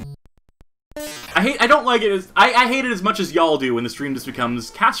 I don't like it as... I hate it as much as y'all do when the stream just becomes...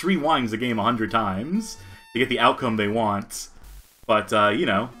 Cass rewinds the game 100 times to get the outcome they want. But, you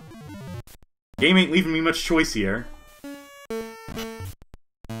know... Game ain't leaving me much choice here.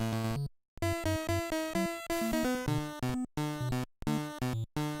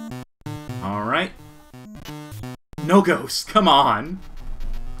 Alright. No ghost, come on!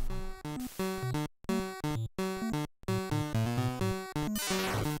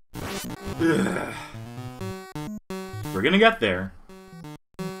 Ugh. We're gonna get there.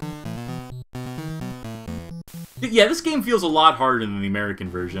 Yeah, this game feels a lot harder than the American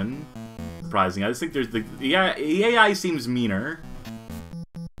version. Surprising. I just think there's the AI seems meaner.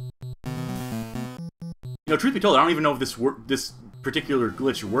 You know, truth be told, I don't even know if this particular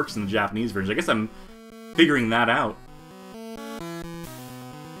glitch works in the Japanese version. I guess I'm figuring that out.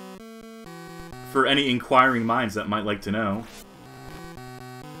 For any inquiring minds that might like to know.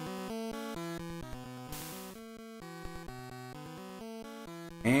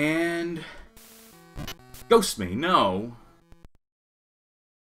 And... Ghost me, no.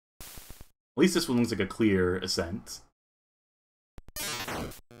 At least this one looks like a clear ascent.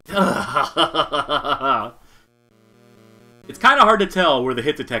 It's kind of hard to tell where the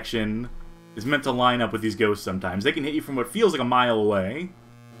hit detection is meant to line up with these ghosts sometimes. They can hit you from what feels like a mile away.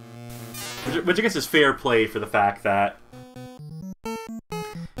 Which I guess is fair play for the fact that,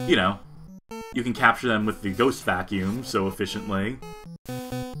 you know, you can capture them with the ghost vacuum so efficiently.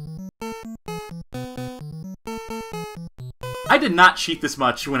 I did not cheat this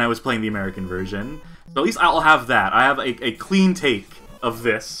much when I was playing the American version, so at least I'll have that. I have a clean take of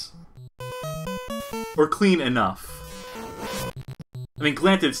this. Or clean enough. I mean,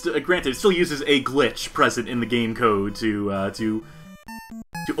 granted, it still uses a glitch present in the game code to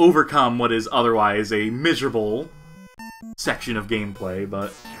overcome what is otherwise a miserable section of gameplay,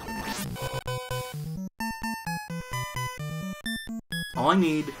 but... All I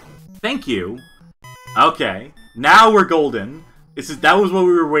need... Thank you! Okay, now we're golden. That was what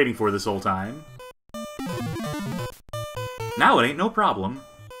we were waiting for this whole time. Now it ain't no problem.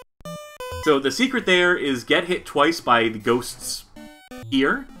 So the secret there is get hit twice by the ghosts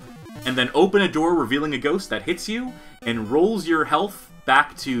here, and then open a door revealing a ghost that hits you, and rolls your health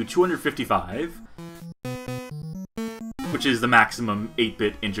back to 255, which is the maximum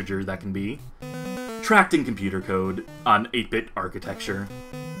 8-bit integer that can be, tracked in computer code on 8-bit architecture.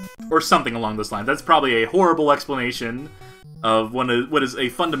 Or something along those lines. That's probably a horrible explanation of what is a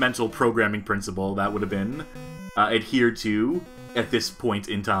fundamental programming principle that would have been adhered to at this point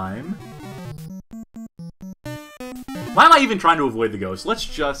in time. Why am I even trying to avoid the ghost? Let's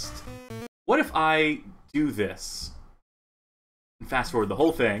just... What if I do this? And fast forward the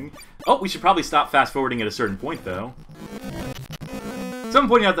whole thing. Oh, we should probably stop fast forwarding at a certain point, though. Someone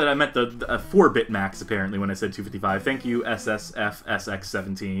pointed out that I meant the 4-bit max, apparently, when I said 255. Thank you,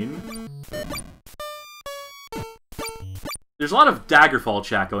 SSFSX17. There's a lot of Daggerfall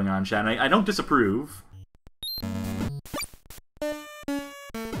chat going on, chat, and I don't disapprove.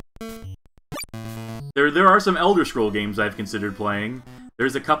 There are some Elder Scroll games I've considered playing.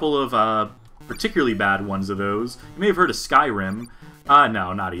 There's a couple of particularly bad ones of those. You may have heard of Skyrim.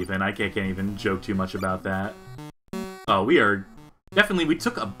 No, not even. I can't even joke too much about that. Oh, we are... Definitely, we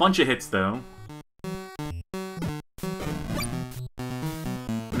took a bunch of hits, though.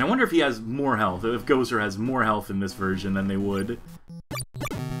 And I wonder if he has more health, if Gozer has more health in this version than they would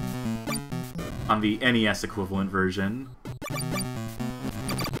on the NES equivalent version.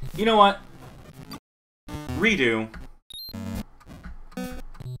 You know what? Redo.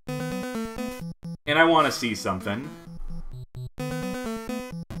 And I want to see something.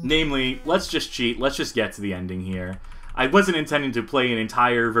 Namely, let's just cheat, let's just get to the ending here. I wasn't intending to play an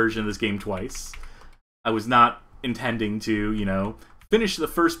entire version of this game twice. I was not intending to, you know, finish the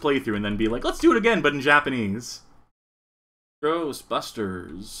first playthrough and then be like, let's do it again, but in Japanese.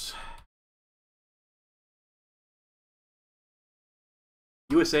 Ghostbusters.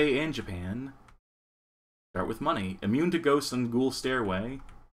 USA and Japan. Start with money. Immune to ghosts and ghoul stairway.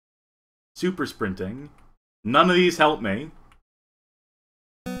 Super sprinting. None of these help me.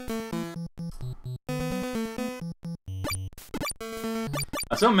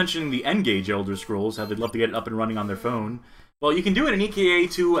 Someone mentioning the N-Gage Elder Scrolls, how they'd love to get it up and running on their phone. Well, you can do it in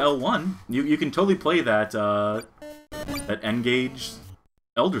EKA2L1. You can totally play that that N-Gage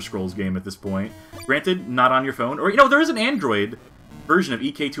Elder Scrolls game at this point. Granted, not on your phone, or there is an Android version of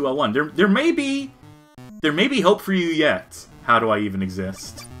EK2L1. There may be hope for you yet. How do I even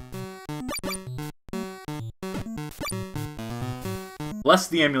exist? Bless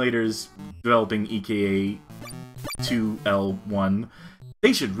the emulators developing EKA2L1.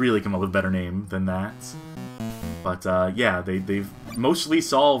 They should really come up with a better name than that. But yeah, they've mostly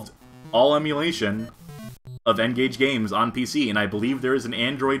solved all emulation of N-Gage games on PC, and I believe there is an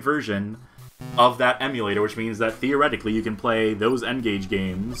Android version of that emulator, which means that theoretically you can play those N-Gage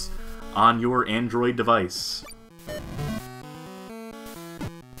games on your Android device.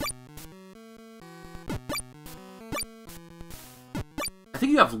 I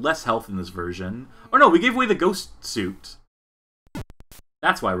think you have less health in this version. Oh no, we gave away the ghost suit.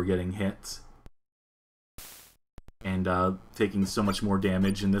 That's why we're getting hit. And taking so much more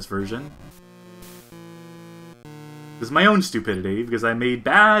damage in this version. This is my own stupidity, because I made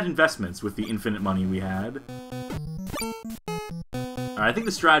bad investments with the infinite money we had. I think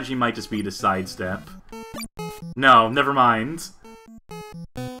the strategy might just be to sidestep. No, never mind.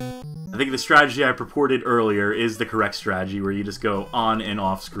 I think the strategy I purported earlier is the correct strategy, where you just go on and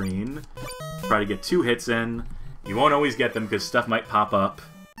off screen. Try to get 2 hits in. You won't always get them, because stuff might pop up.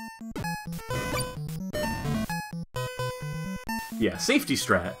 Yeah, safety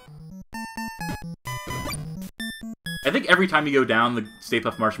strat. I think every time you go down, the Stay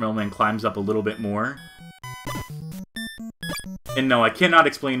Puft Marshmallow Man climbs up a little bit more. And no, I cannot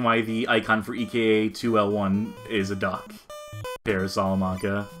explain why the icon for EKA2L1 is a duck. Paris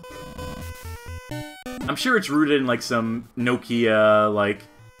Salamanca. I'm sure it's rooted in, like, some Nokia, like,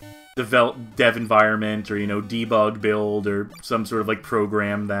 dev environment, or, debug build, or some sort of, like,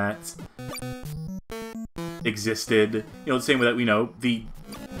 program that existed. The same way that, the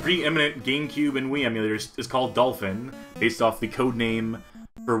preeminent GameCube and Wii emulators is called Dolphin, based off the code name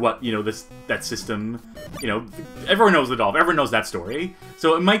for what, that system, everyone knows the Dolphin, everyone knows that story.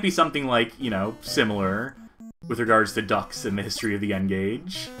 So it might be something like, similar with regards to ducks and the history of the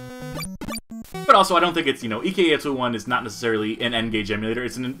N-Gage. But also, I don't think it's, EKA201 is not necessarily an N-Gage emulator,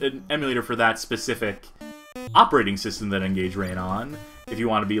 it's an emulator for that specific operating system that N-Gage ran on, if you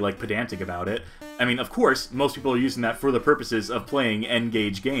want to be, like, pedantic about it. I mean, of course, most people are using that for the purposes of playing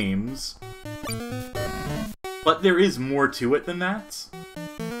N-Gage games. But there is more to it than that.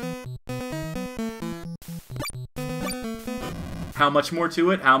 How much more to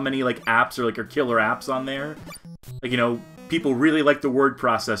it? How many, like, apps are killer apps on there? Like, people really like the word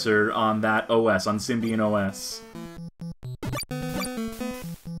processor on that OS, on Symbian OS.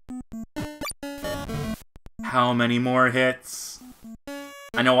 How many more hits?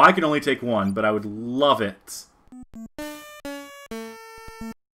 I know I can only take 1, but I would love it.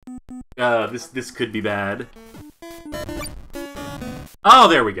 This could be bad. Oh,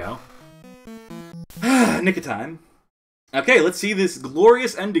 there we go. Nick of time. Okay, let's see this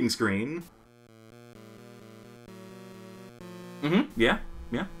glorious ending screen. Yeah.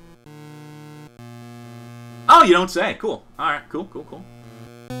 Oh, you don't say. Cool. Alright, cool.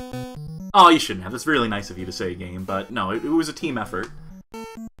 Oh, you shouldn't have. That's really nice of you to say, game, but no, it was a team effort.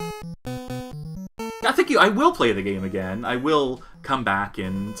 I will play the game again. I will come back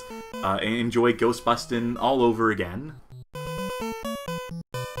and enjoy Ghostbusting all over again.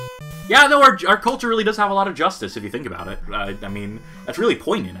 Yeah, no, our culture really does have a lot of justice if you think about it. I mean, that's really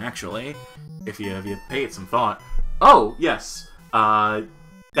poignant, actually, if you pay it some thought. Oh, yes.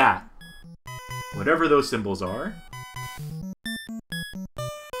 That. Whatever those symbols are.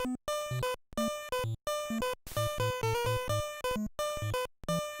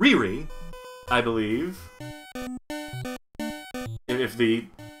 Riri, I believe. If the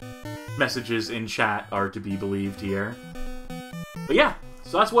messages in chat are to be believed here. But yeah,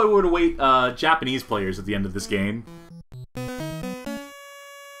 so that's what would await Japanese players at the end of this game.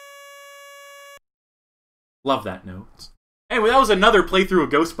 Love that note. Anyway, that was another playthrough of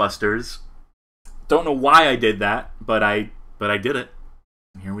Ghostbusters. Don't know why I did that, but I did it.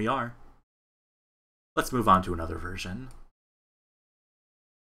 And here we are. Let's move on to another version.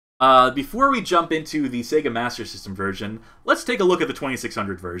 Before we jump into the Sega Master System version, let's take a look at the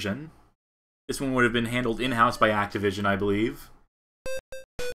 2600 version. This one would have been handled in-house by Activision, I believe.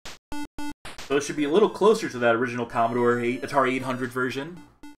 So it should be a little closer to that original Commodore Atari 800 version.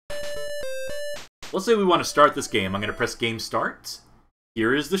 Let's say we want to start this game. I'm going to press Game Start.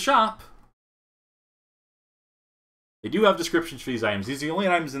 Here is the shop. They do have descriptions for these items. These are the only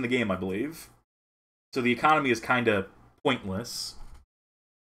items in the game, I believe. So the economy is kind of pointless.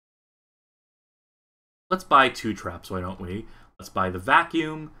 let's buy 2 traps, why don't we? Let's buy the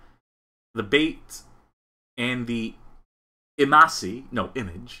vacuum, the bait, and the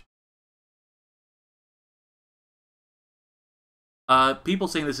image. People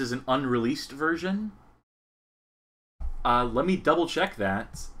saying this is an unreleased version. Let me double check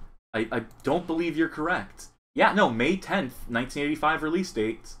that. I don't believe you're correct. Yeah, no, May 10th, 1985 release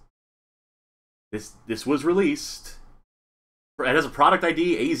date. This was released. It has a product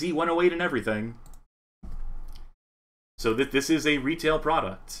ID, AZ108 and everything. So this is a retail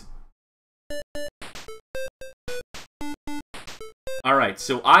product. Alright,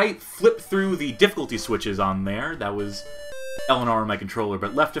 so I flipped through the difficulty switches on there. That was L and R on my controller,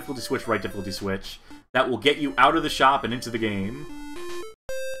 but left difficulty switch, right difficulty switch. That will get you out of the shop and into the game.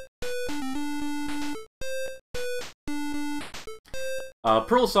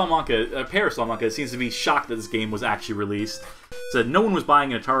 Paris Salamanca seems to be shocked that this game was actually released. Said no one was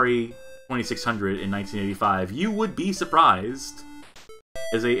buying an Atari 2600 in 1985. You would be surprised.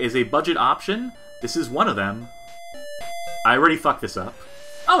 As a budget option, this is one of them. I already fucked this up.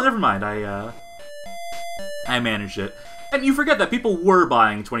 Oh, never mind. I managed it. And you forget that people were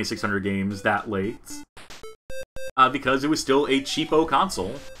buying 2600 games that late. Because it was still a cheapo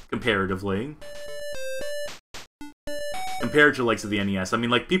console, comparatively. Compared to the likes of the NES. I mean,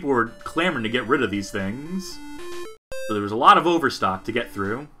 like, people were clamoring to get rid of these things. So there was a lot of overstock to get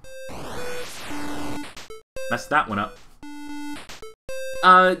through. Messed that one up.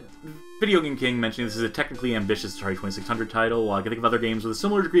 Video Game King mentioning this is a technically ambitious Atari 2600 title. While I can think of other games with a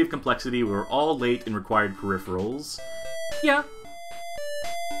similar degree of complexity were all late and required peripherals. Yeah.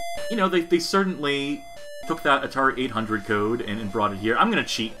 You know, they certainly took that Atari 800 code and brought it here. I'm gonna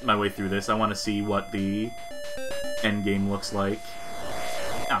cheat my way through this. I want to see what the endgame looks like.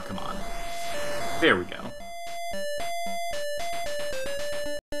 Oh, come on. There we go.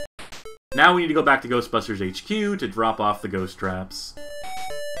 Now we need to go back to Ghostbusters HQ to drop off the ghost traps.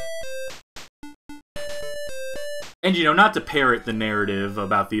 And, you know, not to parrot the narrative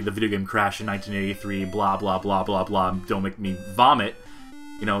about the video game crash in 1983, blah, blah, blah, blah, blah, don't make me vomit.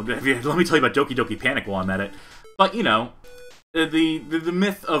 You know, let me tell you about Doki Doki Panic while I'm at it. But, you know, the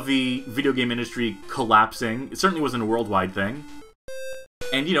myth of the video game industry collapsing, it certainly wasn't a worldwide thing.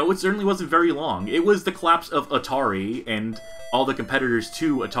 And, you know, it certainly wasn't very long. It was the collapse of Atari and all the competitors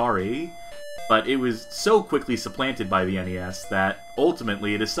to Atari, but it was so quickly supplanted by the NES that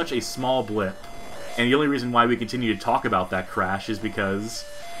ultimately it is such a small blip. And the only reason why we continue to talk about that crash is because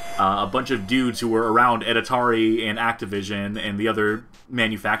a bunch of dudes who were around at Atari and Activision and the other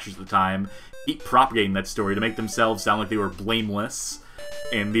manufacturers at the time keep propagating that story to make themselves sound like they were blameless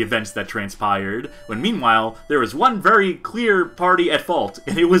in the events that transpired, when meanwhile, there was one very clear party at fault,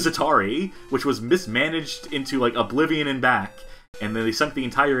 and it was Atari, which was mismanaged into, like, oblivion and back, and then they sunk the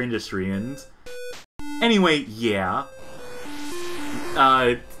entire industry, and... Anyway, yeah.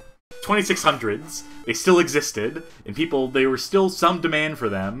 2600s, they still existed, and there was still some demand for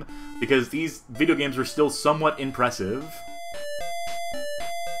them, because these video games were still somewhat impressive.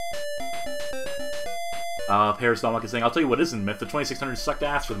 Paris Stomach is saying, I'll tell you what isn't myth, the 2600 sucked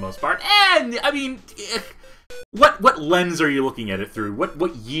ass for the most part. And, I mean, what lens are you looking at it through?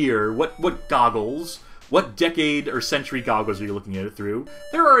 What year? What goggles? What decade or century goggles are you looking at it through?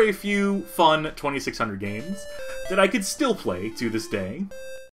 There are a few fun 2600 games that I could still play to this day.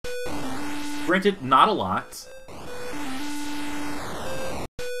 Granted, not a lot.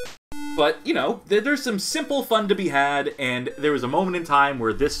 But, you know, there's some simple fun to be had, and there was a moment in time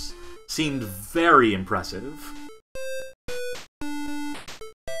where this seemed very impressive.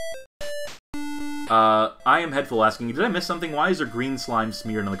 I am Headful asking, did I miss something? Why is there green slime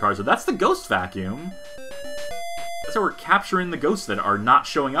smeared on the car? So that's the ghost vacuum. That's how we're capturing the ghosts that are not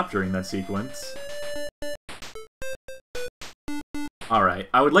showing up during that sequence. Alright,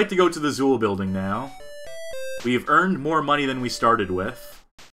 I would like to go to the Zool building now. We have earned more money than we started with.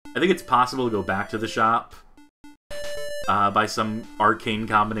 I think it's possible to go back to the shop. By some arcane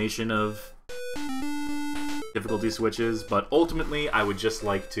combination of difficulty switches, but ultimately I would just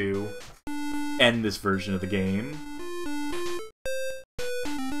like to end this version of the game.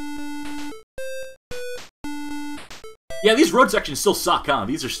 Yeah, these road sections still suck, huh?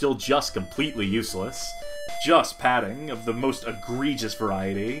 These are still just completely useless. Just padding of the most egregious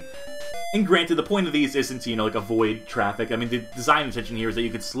variety. And granted, the point of these isn't to, you know, like, avoid traffic. I mean, the design intention here is that you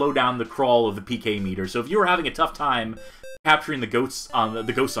could slow down the crawl of the PK meter. So if you were having a tough time capturing the ghosts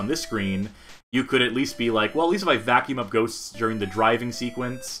on this screen, you could at least be like, well, at least if I vacuum up ghosts during the driving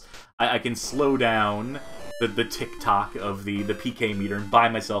sequence, I can slow down the tick-tock of the PK meter and buy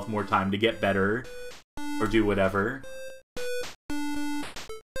myself more time to get better or do whatever.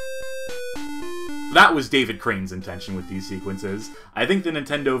 that was David Crane's intention with these sequences. I think the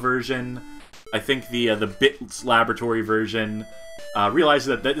Nintendo version, I think the Bits Laboratory version, realized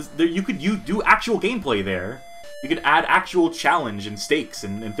that you could do actual gameplay there. You could add actual challenge and stakes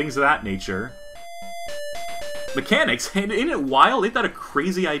and things of that nature. Mechanics, ain't it wild? Ain't that a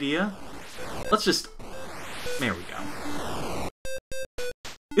crazy idea? Let's just... There we go.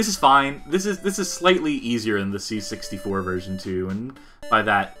 This is fine. This is slightly easier than the C64 version too, and by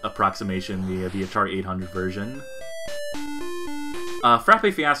that approximation, the Atari 800 version.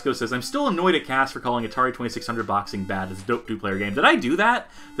 Frappe Fiasco says, I'm still annoyed at Cass for calling Atari 2600 Boxing bad as a dope two-player game. Did I do that?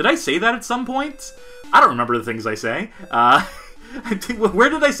 Did I say that at some point? I don't remember the things I say. Where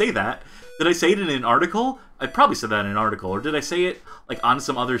did I say that? Did I say it in an article? I probably said that in an article. Or did I say it, like, on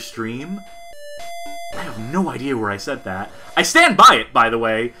some other stream? I have no idea where I said that. I stand by it, by the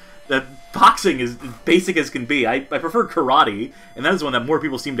way. That boxing is basic as can be. I prefer karate, and that is one that more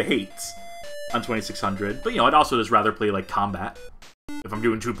people seem to hate on 2600. But, you know, I'd also just rather play, like, combat if I'm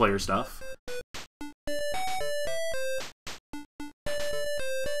doing two-player stuff.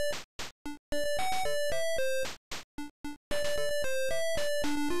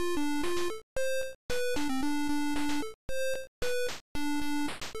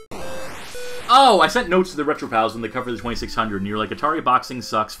 Oh, I sent notes to the Retro Pals when they covered the 2600, and you're like, Atari boxing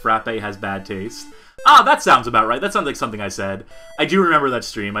sucks, Frappe has bad taste. Ah, that sounds about right. That sounds like something I said. I do remember that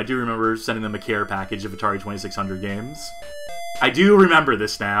stream. I do remember sending them a care package of Atari 2600 games. I do remember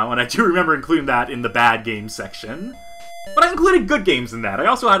this now, and I do remember including that in the bad games section. But I included good games in that. I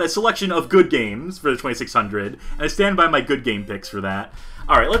also had a selection of good games for the 2600, and I stand by my good game picks for that.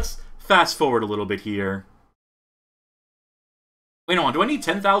 Alright, let's fast forward a little bit here. Wait, no, do I need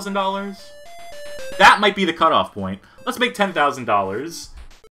 $10,000? That might be the cutoff point. Let's make $10,000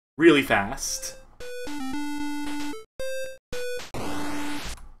 really fast.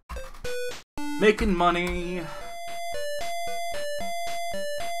 Making money.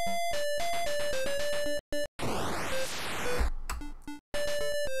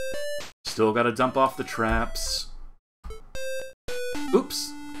 Still gotta dump off the traps.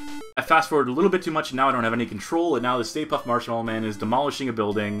 Oops. I fast-forwarded a little bit too much, and now I don't have any control, and now the Stay Puft Marshmallow Man is demolishing a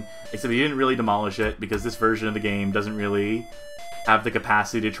building, except he didn't really demolish it, because this version of the game doesn't really have the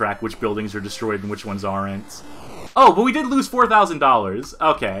capacity to track which buildings are destroyed and which ones aren't. Oh, but we did lose $4,000.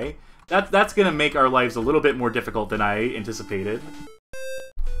 Okay. That's gonna make our lives a little bit more difficult than I anticipated.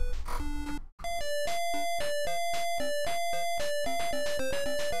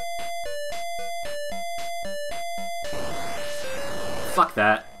 Fuck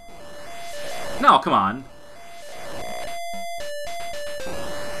that. No, come on.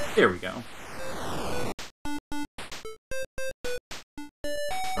 There we go.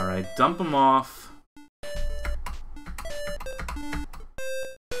 Alright, dump them off.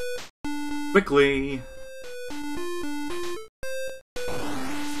 Quickly.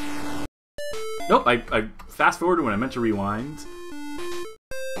 Nope, I fast-forwarded when I meant to rewind.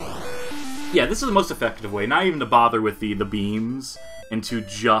 Yeah, this is the most effective way. Not even to bother with the beams, and to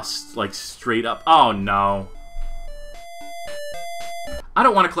just, like, straight up... Oh, no. I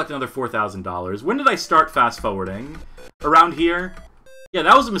don't want to collect another $4,000. When did I start fast-forwarding? Around here? Yeah,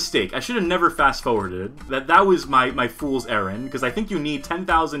 that was a mistake. I should have never fast-forwarded. That was my fool's errand, because I think you need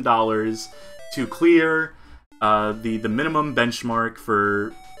 $10,000 to clear the minimum benchmark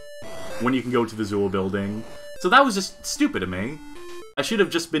for when you can go to the Zool building. So that was just stupid of me. I should have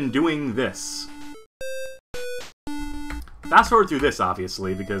just been doing this. Fast forward through this,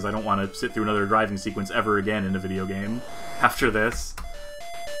 obviously, because I don't want to sit through another driving sequence ever again in a video game after this.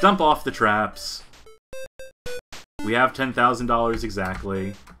 Dump off the traps. We have $10,000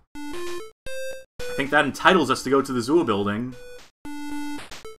 exactly. I think that entitles us to go to the Zool building.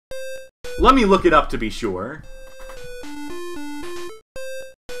 Let me look it up to be sure.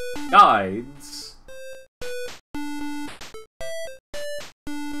 Guides.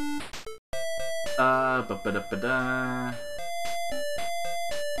 Ba-ba-da-ba-da.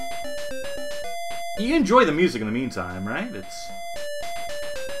 You enjoy the music in the meantime, right? It's...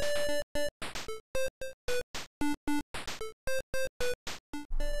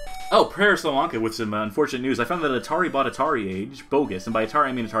 Oh, Prayer Slawanka with some unfortunate news. I found that Atari bought Atari Age, bogus, and by Atari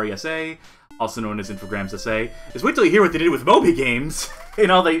I mean Atari SA, also known as Infogrames SA. Just wait till you hear what they did with Moby Games. You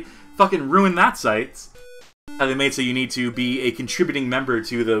know, they fucking ruined that site. How they made so you need to be a contributing member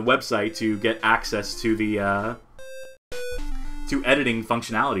to the website to get access to the to editing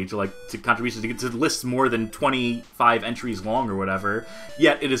functionality, to contributions, to get to lists more than 25 entries long or whatever.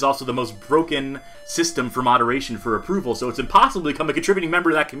 Yet it is also the most broken system for moderation for approval, so it's impossible to become a contributing member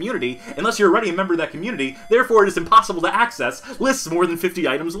of that community unless you're already a member of that community. Therefore, it is impossible to access lists more than 50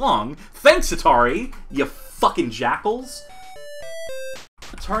 items long. Thanks, Atari, you fucking jackals.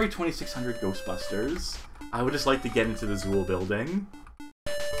 Atari 2600 Ghostbusters. I would just like to get into the Zool building.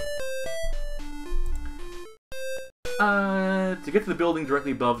 To get to the building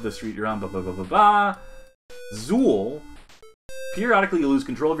directly above the street you're on, Zool. Periodically you lose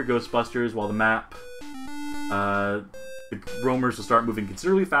control of your Ghostbusters while the map, the roamers will start moving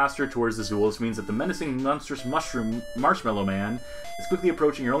considerably faster towards the Zool. This means that the menacing monstrous marshmallow man is quickly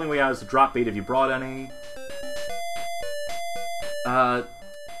approaching. Your only way out is to drop bait if you brought any. The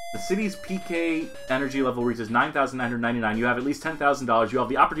city's PK energy level reaches 9,999. You have at least $10,000. You have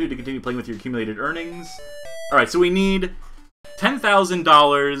the opportunity to continue playing with your accumulated earnings. Alright, so we need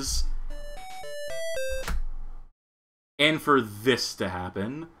 $10,000 and for this to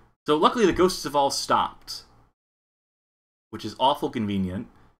happen. So luckily the ghosts have all stopped, which is awful convenient.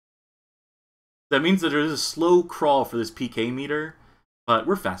 That means that there is a slow crawl for this PK meter, but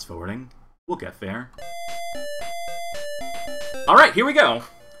we're fast forwarding. We'll get there. Alright, here we go.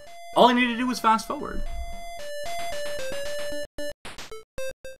 All I need to do is fast forward.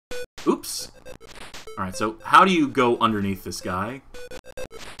 Oops. Alright, so how do you go underneath this guy?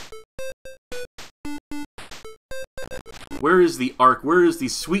 Where is the arc? Where is the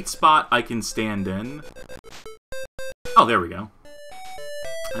sweet spot I can stand in? Oh, there we go.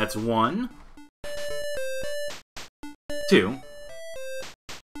 That's 1. 2.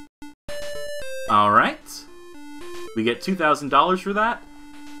 Alright. We get $2,000 for that.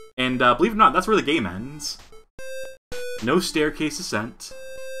 And believe it or not, that's where the game ends. No staircase ascent.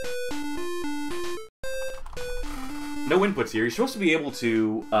 No inputs here. You're supposed to be able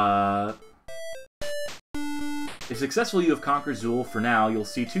to, if successfully you have conquered Zool for now, you'll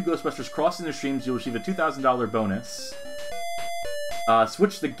see 2 Ghostbusters crossing their streams. You'll receive a $2,000 bonus.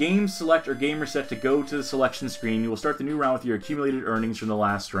 Switch the game select or game reset to go to the selection screen. You will start the new round with your accumulated earnings from the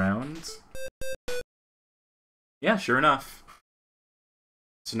last round. Yeah, sure enough.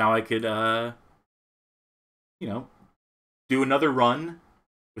 So now I could, you know, do another run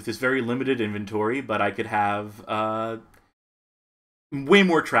with this very limited inventory, but I could have way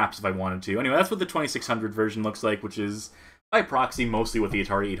more traps if I wanted to. Anyway, that's what the 2600 version looks like, which is, by proxy, mostly what the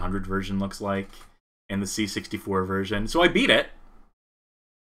Atari 800 version looks like, and the C64 version. So I beat it.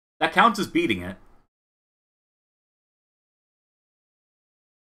 That counts as beating it.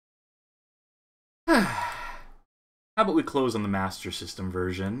 How about we close on the Master System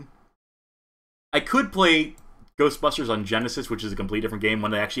version? I could play Ghostbusters on Genesis, which is a completely different game,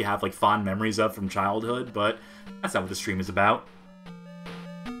 one that I actually have like fond memories of from childhood, but that's not what the stream is about.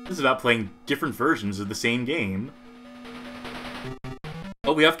 This is about playing different versions of the same game.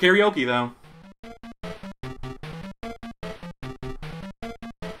 Oh, we have karaoke, though.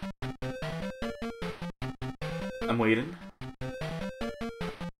 I'm waiting.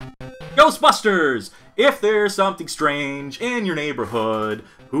 Ghostbusters! If there's something strange in your neighborhood,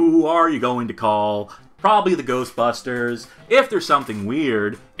 who are you going to call? Probably the Ghostbusters. If there's something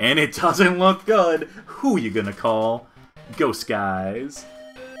weird and it doesn't look good, who you gonna call? Ghost guys.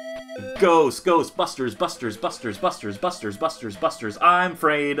 Ghostbusters, busters. I'm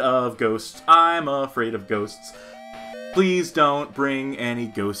afraid of ghosts. I'm afraid of ghosts. Please don't bring any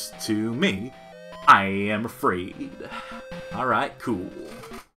ghosts to me. I am afraid. Alright, cool.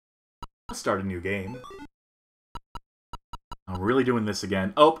 Let's start a new game. Oh, we're really doing this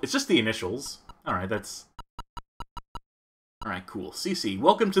again. Oh, it's just the initials. Alright, that's... Alright, cool. CC,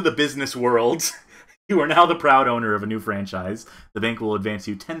 welcome to the business world. You are now the proud owner of a new franchise. The bank will advance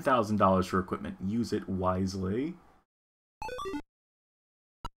you $10,000 for equipment. Use it wisely.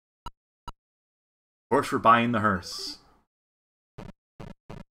 Of course, we're buying the hearse.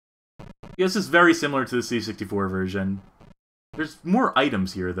 Yeah, this is very similar to the C64 version. There's more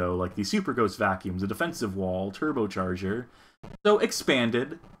items here, though, like the Super Ghost vacuums, the defensive wall, turbocharger. So,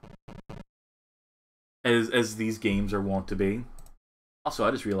 expanded. As these games are wont to be. Also,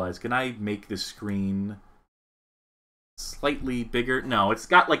 I just realized, can I make this screen slightly bigger? No, it's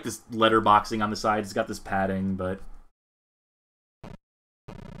got like this letterboxing on the side. It's got this padding, but...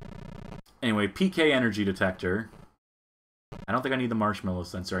 Anyway, PK energy detector. I don't think I need the marshmallow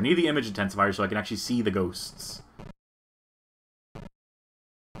sensor. I need the image intensifier so I can actually see the ghosts.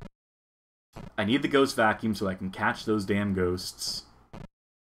 I need the ghost vacuum so I can catch those damn ghosts.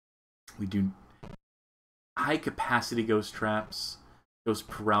 We do high capacity ghost traps. Ghost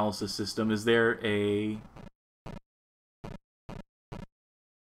paralysis system. Is there a...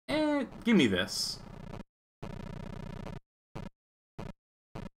 give me this.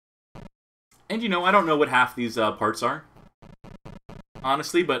 And, you know, I don't know what half these parts are,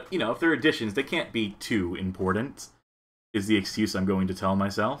 honestly, but, you know, if they're additions, they can't be too important, is the excuse I'm going to tell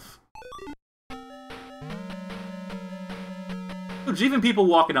myself. There's even people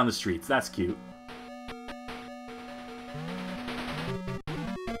walking down the streets. That's cute.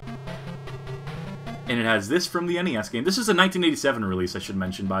 And it has this from the NES game. This is a 1987 release, I should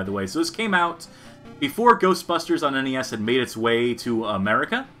mention, by the way. So this came out before Ghostbusters on NES had made its way to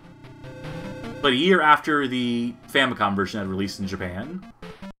America, but a year after the Famicom version had released in Japan.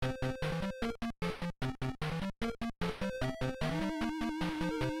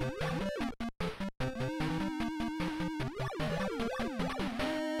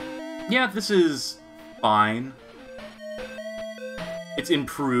 Yeah, this is fine. It's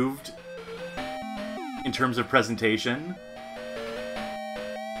improved in terms of presentation.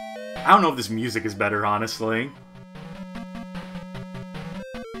 I don't know if this music is better, honestly.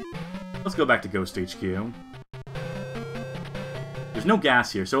 Let's go back to Ghost HQ. There's no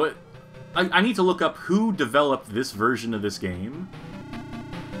gas here, so I need to look up who developed this version of this game.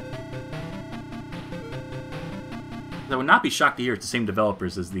 I would not be shocked to hear it's the same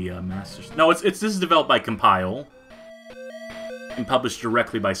developers as the Masters. No, this is developed by Compile and published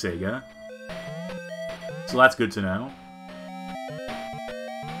directly by Sega. So that's good to know.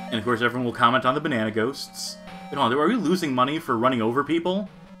 And of course, everyone will comment on the banana ghosts. But hold on, are we losing money for running over people?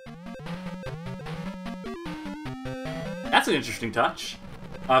 That's an interesting touch.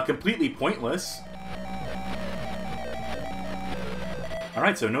 Completely pointless.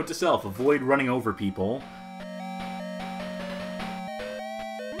 Alright, so note to self, avoid running over people.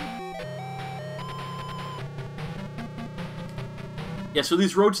 Yeah, so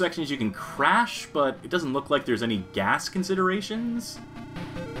these road sections you can crash, but it doesn't look like there's any gas considerations.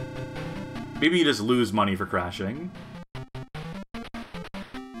 Maybe you just lose money for crashing.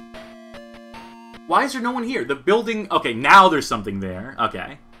 Why is there no one here? The building... Okay, now there's something there.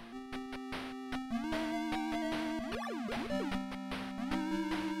 Okay.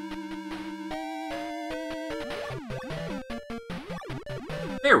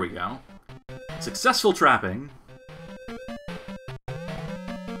 There we go. Successful trapping.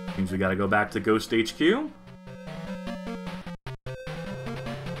 Means we gotta go back to Ghost HQ.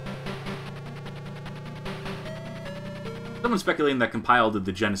 Someone's speculating that Compile did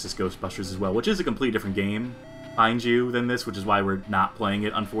the Genesis Ghostbusters as well, which is a completely different game, mind you, than this, which is why we're not playing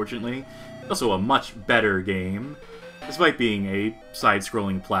it, unfortunately. It's also a much better game, despite being a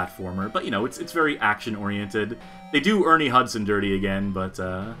side-scrolling platformer. But, you know, it's very action-oriented. They do Ernie Hudson dirty again, but,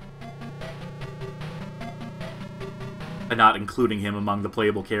 and not including him among the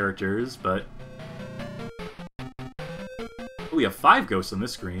playable characters, but... Oh, we have 5 ghosts on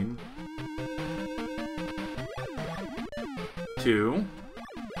this screen. 2.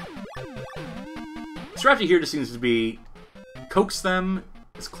 The strategy here just seems to be coax them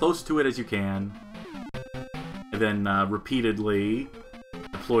as close to it as you can, and then repeatedly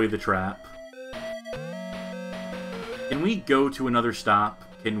deploy the trap. Can we go to another stop?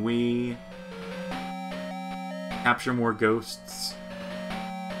 Can we capture more ghosts?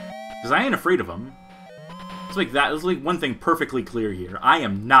 Because I ain't afraid of them. Let's make that. Let's make one thing perfectly clear here. I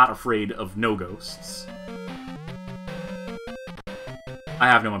am not afraid of no ghosts. I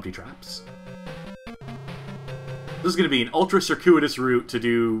have no empty traps. This is going to be an ultra-circuitous route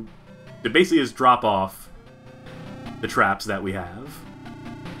to basically just drop off the traps that we have.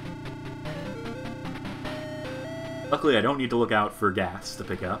 Luckily, I don't need to look out for gas to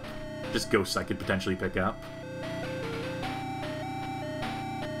pick up. Just ghosts I could potentially pick up.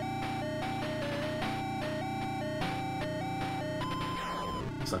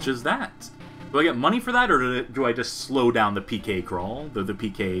 Such as that. Do I get money for that, or do I just slow down the PK crawl, the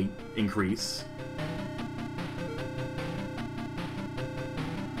PK increase?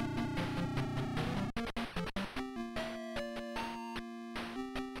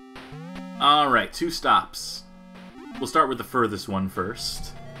 Alright, 2 stops. We'll start with the furthest one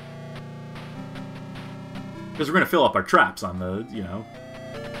first. Because we're going to fill up our traps on the, you know,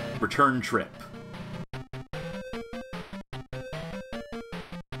 return trip.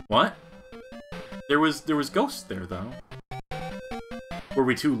 What? There was ghosts there, though. Were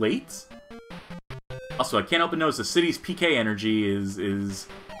we too late? Also, I can't help but notice the city's PK energy is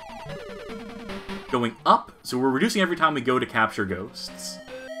going up, so we're reducing every time we go to capture ghosts.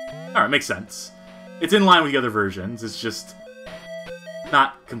 Alright, makes sense. It's in line with the other versions, it's just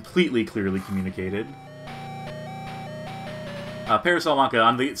not completely clearly communicated. Parasol Monka,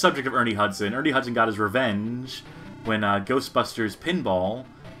 on the subject of Ernie Hudson got his revenge when Ghostbusters Pinball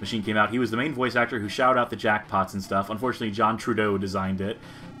Machine came out. He was the main voice actor who shouted out the jackpots and stuff. Unfortunately, John Trudeau designed it.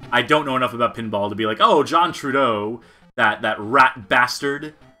 I don't know enough about pinball to be like, oh, John Trudeau, that rat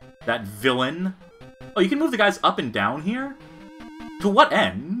bastard, that villain. Oh, you can move the guys up and down here? To what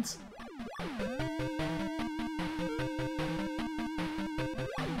end?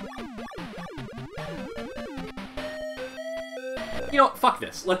 You know what? Fuck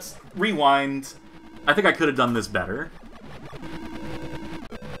this. Let's rewind. I think I could have done this better.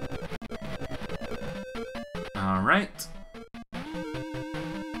 Alright.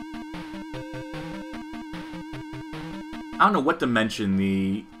 I don't know what dimension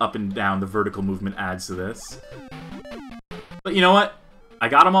the up and down, the vertical movement adds to this. But you know what? I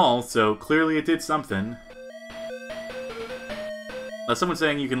got them all, so clearly it did something. Someone's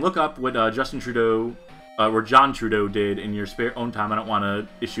saying you can look up what Justin Trudeau, or John Trudeau did in your spare own time. I don't want to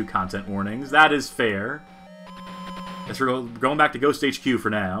issue content warnings. That is fair. Guess we're going back to Ghost HQ for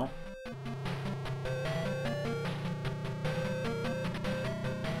now.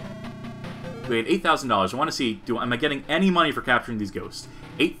 We had $8,000. I want to see, am I getting any money for capturing these ghosts?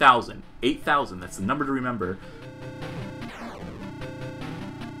 8,000. 8,000. That's the number to remember.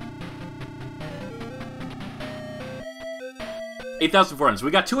 $8,400. So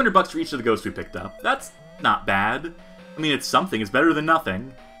we got $200 for each of the ghosts we picked up. That's not bad. I mean, it's something. It's better than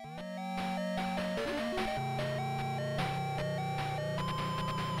nothing.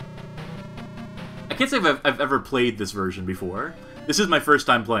 I can't say I've ever played this version before. This is my first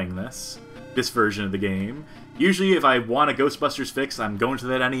time playing this version of the game. Usually, if I want a Ghostbusters fix, I'm going to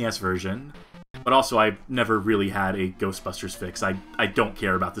that NES version. But also, I've never really had a Ghostbusters fix. I don't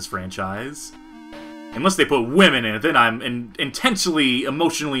care about this franchise. Unless they put women in it, then I'm intensely,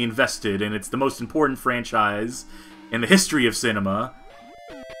 emotionally invested, and it's the most important franchise in the history of cinema.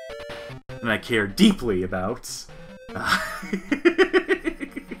 And I care deeply about.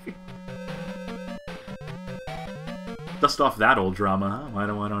 Dust off that old drama, huh? Why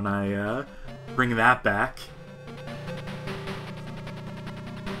don't I bring that back?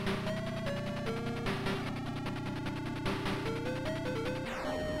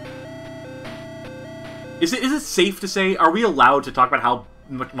 Is it safe to say, are we allowed to talk about how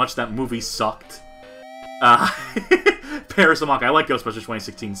much that movie sucked? Paris the Monk, I like Ghostbusters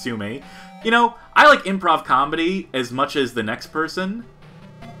 2016, sue me. You know, I like improv comedy as much as the next person,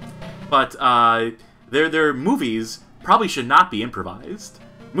 but their movies probably should not be improvised.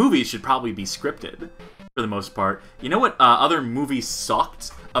 Movies should probably be scripted, for the most part. You know what other movies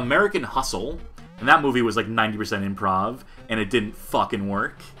sucked? American Hustle, and that movie was like 90% improv, and it didn't fucking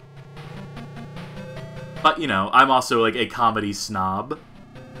work. But, you know, I'm also, like, a comedy snob,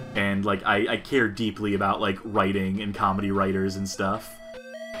 and, like, I care deeply about, like, writing and comedy writers and stuff.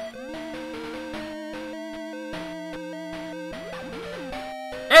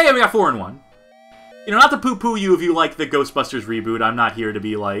 Hey, we got 4 in 1. You know, not to poo-poo you if you like the Ghostbusters reboot, I'm not here to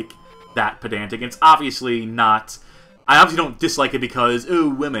be, like, that pedantic. It's obviously not... I obviously don't dislike it because,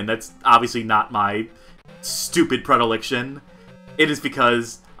 ooh, women. That's obviously not my stupid predilection. It is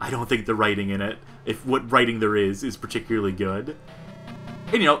because I don't think the writing in it, if what writing there is particularly good.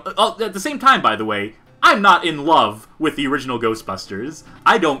 And, you know, at the same time, by the way, I'm not in love with the original Ghostbusters.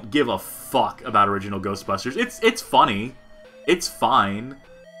 I don't give a fuck about original Ghostbusters. It's funny. It's fine.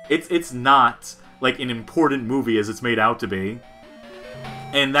 It's not, like, an important movie as it's made out to be.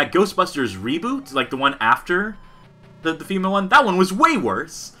 And that Ghostbusters reboot, like the one after the female one, that one was way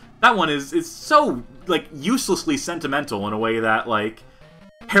worse. That one is so, like, uselessly sentimental in a way that, like,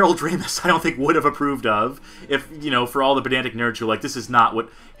 Harold Ramis, I don't think, would have approved of. If, you know, for all the pedantic nerds who are like, this is not what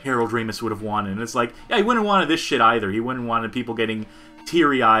Harold Ramis would have wanted. And it's like, yeah, he wouldn't have wanted this shit either. He wouldn't have wanted people getting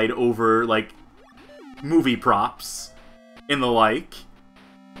teary-eyed over, like, movie props and the like.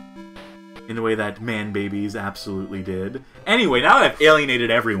 In the way that Man Babies absolutely did. Anyway, now that I've alienated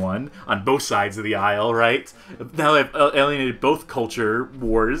everyone on both sides of the aisle, right? Now that I've alienated both culture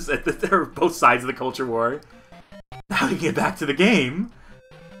wars, or both sides of the culture war, now we can get back to the game.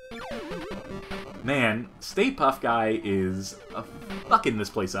 Man, Stay Puft Guy is fucking this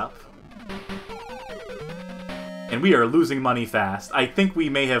place up. And we are losing money fast. I think we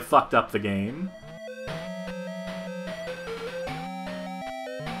may have fucked up the game.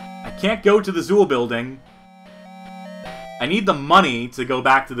 I can't go to the Zool building. I need the money to go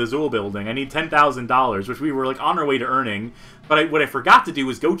back to the Zool building. I need $10,000, which we were like on our way to earning. But what I forgot to do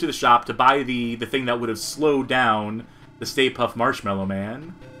was go to the shop to buy the thing that would have slowed down the Stay Puft Marshmallow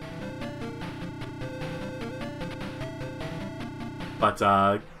Man.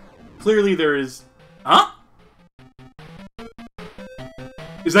 But, clearly there is... Huh?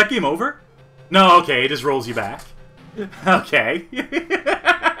 Is that game over? No, okay, it just rolls you back. Okay.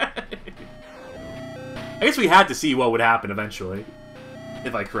 I guess we had to see what would happen eventually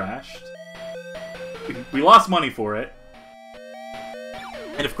if I crashed. We lost money for it.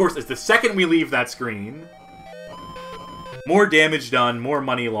 And of course, as the second we leave that screen, more damage done, more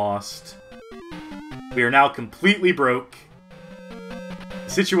money lost. We are now completely broke. The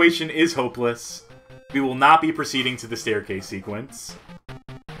situation is hopeless. We will not be proceeding to the staircase sequence.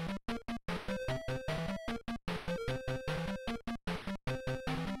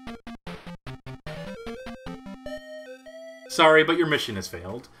 Sorry, but your mission has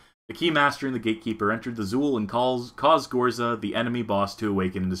failed. The Keymaster and the Gatekeeper entered the Zool and caused Gorza, the enemy boss, to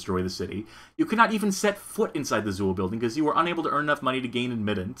awaken and destroy the city. You could not even set foot inside the Zool building because you were unable to earn enough money to gain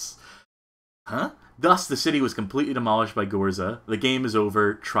admittance. Huh? Thus, the city was completely demolished by Gorza. The game is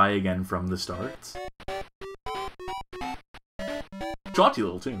over. Try again from the start. Jaunty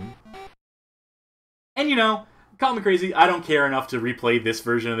little tune. And you know, call me crazy, I don't care enough to replay this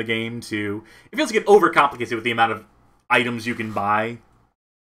version of the game to... It feels like it overcomplicates it with the amount of items you can buy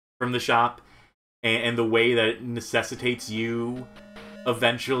from the shop, and the way that it necessitates you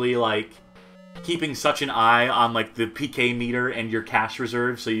eventually, like, keeping such an eye on, like, the PK meter and your cash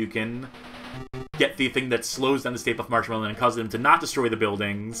reserve so you can get the thing that slows down the Stay Puft Marshmallow and causes them to not destroy the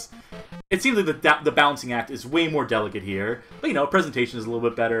buildings. It seems like the balancing act is way more delicate here, but, you know, presentation is a little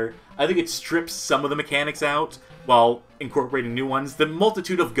bit better. I think it strips some of the mechanics out while incorporating new ones. The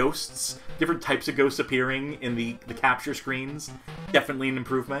multitude of ghosts, different types of ghosts appearing in the capture screens, definitely an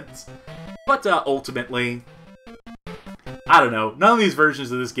improvement. But ultimately, I don't know. None of these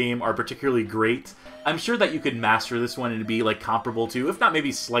versions of this game are particularly great. I'm sure that you could master this one and be like comparable to, if not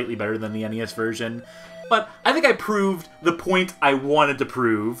maybe slightly better than the NES version. But I think I proved the point I wanted to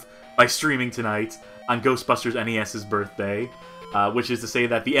prove by streaming tonight on Ghostbusters NES's birthday. Which is to say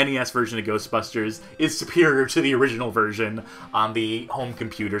that the NES version of Ghostbusters is superior to the original version on the home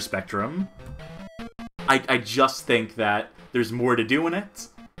computer spectrum. I just think that there's more to do in it.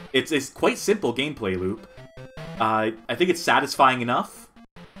 It's quite simple gameplay loop. I think it's satisfying enough,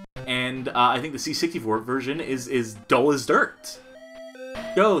 and I think the C64 version is dull as dirt.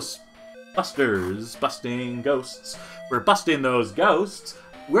 Ghostbusters, busting ghosts. We're busting those ghosts.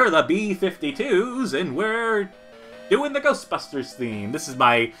 We're the B-52s, and we're doing the Ghostbusters theme.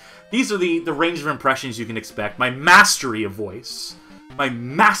 These are the range of impressions you can expect. My mastery of voice. My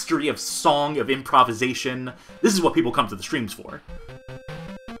mastery of song, of improvisation. This is what people come to the streams for.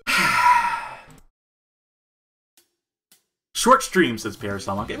 Short stream, says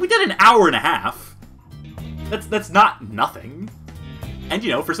Parasol. We did an hour and a half. That's not nothing. And, you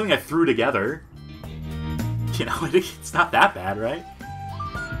know, for something I threw together, you know, it's not that bad, right?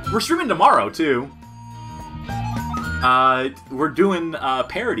 We're streaming tomorrow, too. We're doing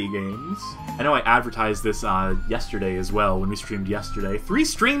parody games. I know I advertised this yesterday as well, when we streamed yesterday. 3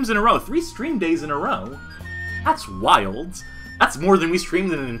 streams in a row. 3 stream days in a row. That's wild. That's more than we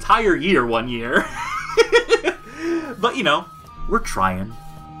streamed in an entire year one year. But, you know, we're trying.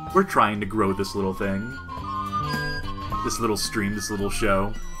 We're trying to grow this little thing. This little stream, this little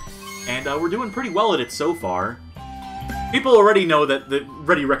show. And we're doing pretty well at it so far. People already know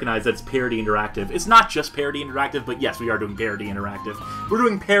already recognize that it's Parody Interactive. It's not just Parody Interactive, but yes, we are doing Parody Interactive. We're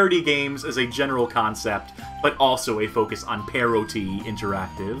doing parody games as a general concept, but also a focus on Parody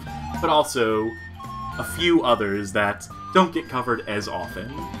Interactive, but also a few others that don't get covered as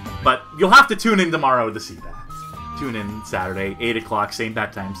often. But you'll have to tune in tomorrow to see that. Tune in Saturday, 8 o'clock, same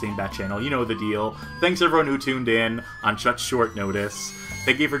bat time, same bat channel. You know the deal. Thanks everyone who tuned in on such short notice.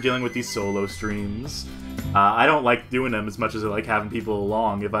 Thank you for dealing with these solo streams. I don't like doing them as much as I like having people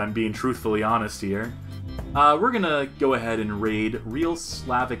along, if I'm being truthfully honest here. We're gonna go ahead and raid Real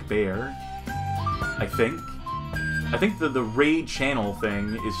Slavic Bear, I think. I think the raid channel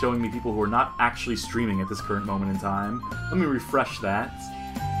thing is showing me people who are not actually streaming at this current moment in time. Let me refresh that.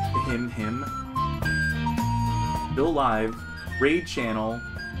 Him. Still live. Raid channel.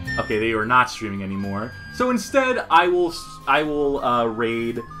 Okay, they are not streaming anymore. So instead, I will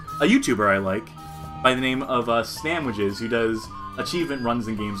raid a YouTuber I like by the name of Snamwages, who does achievement runs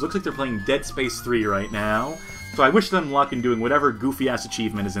in games. Looks like they're playing Dead Space 3 right now. So I wish them luck in doing whatever goofy-ass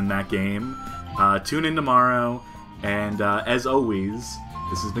achievement is in that game. Tune in tomorrow, and as always,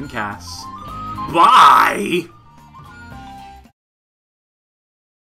 this has been Cass. Bye!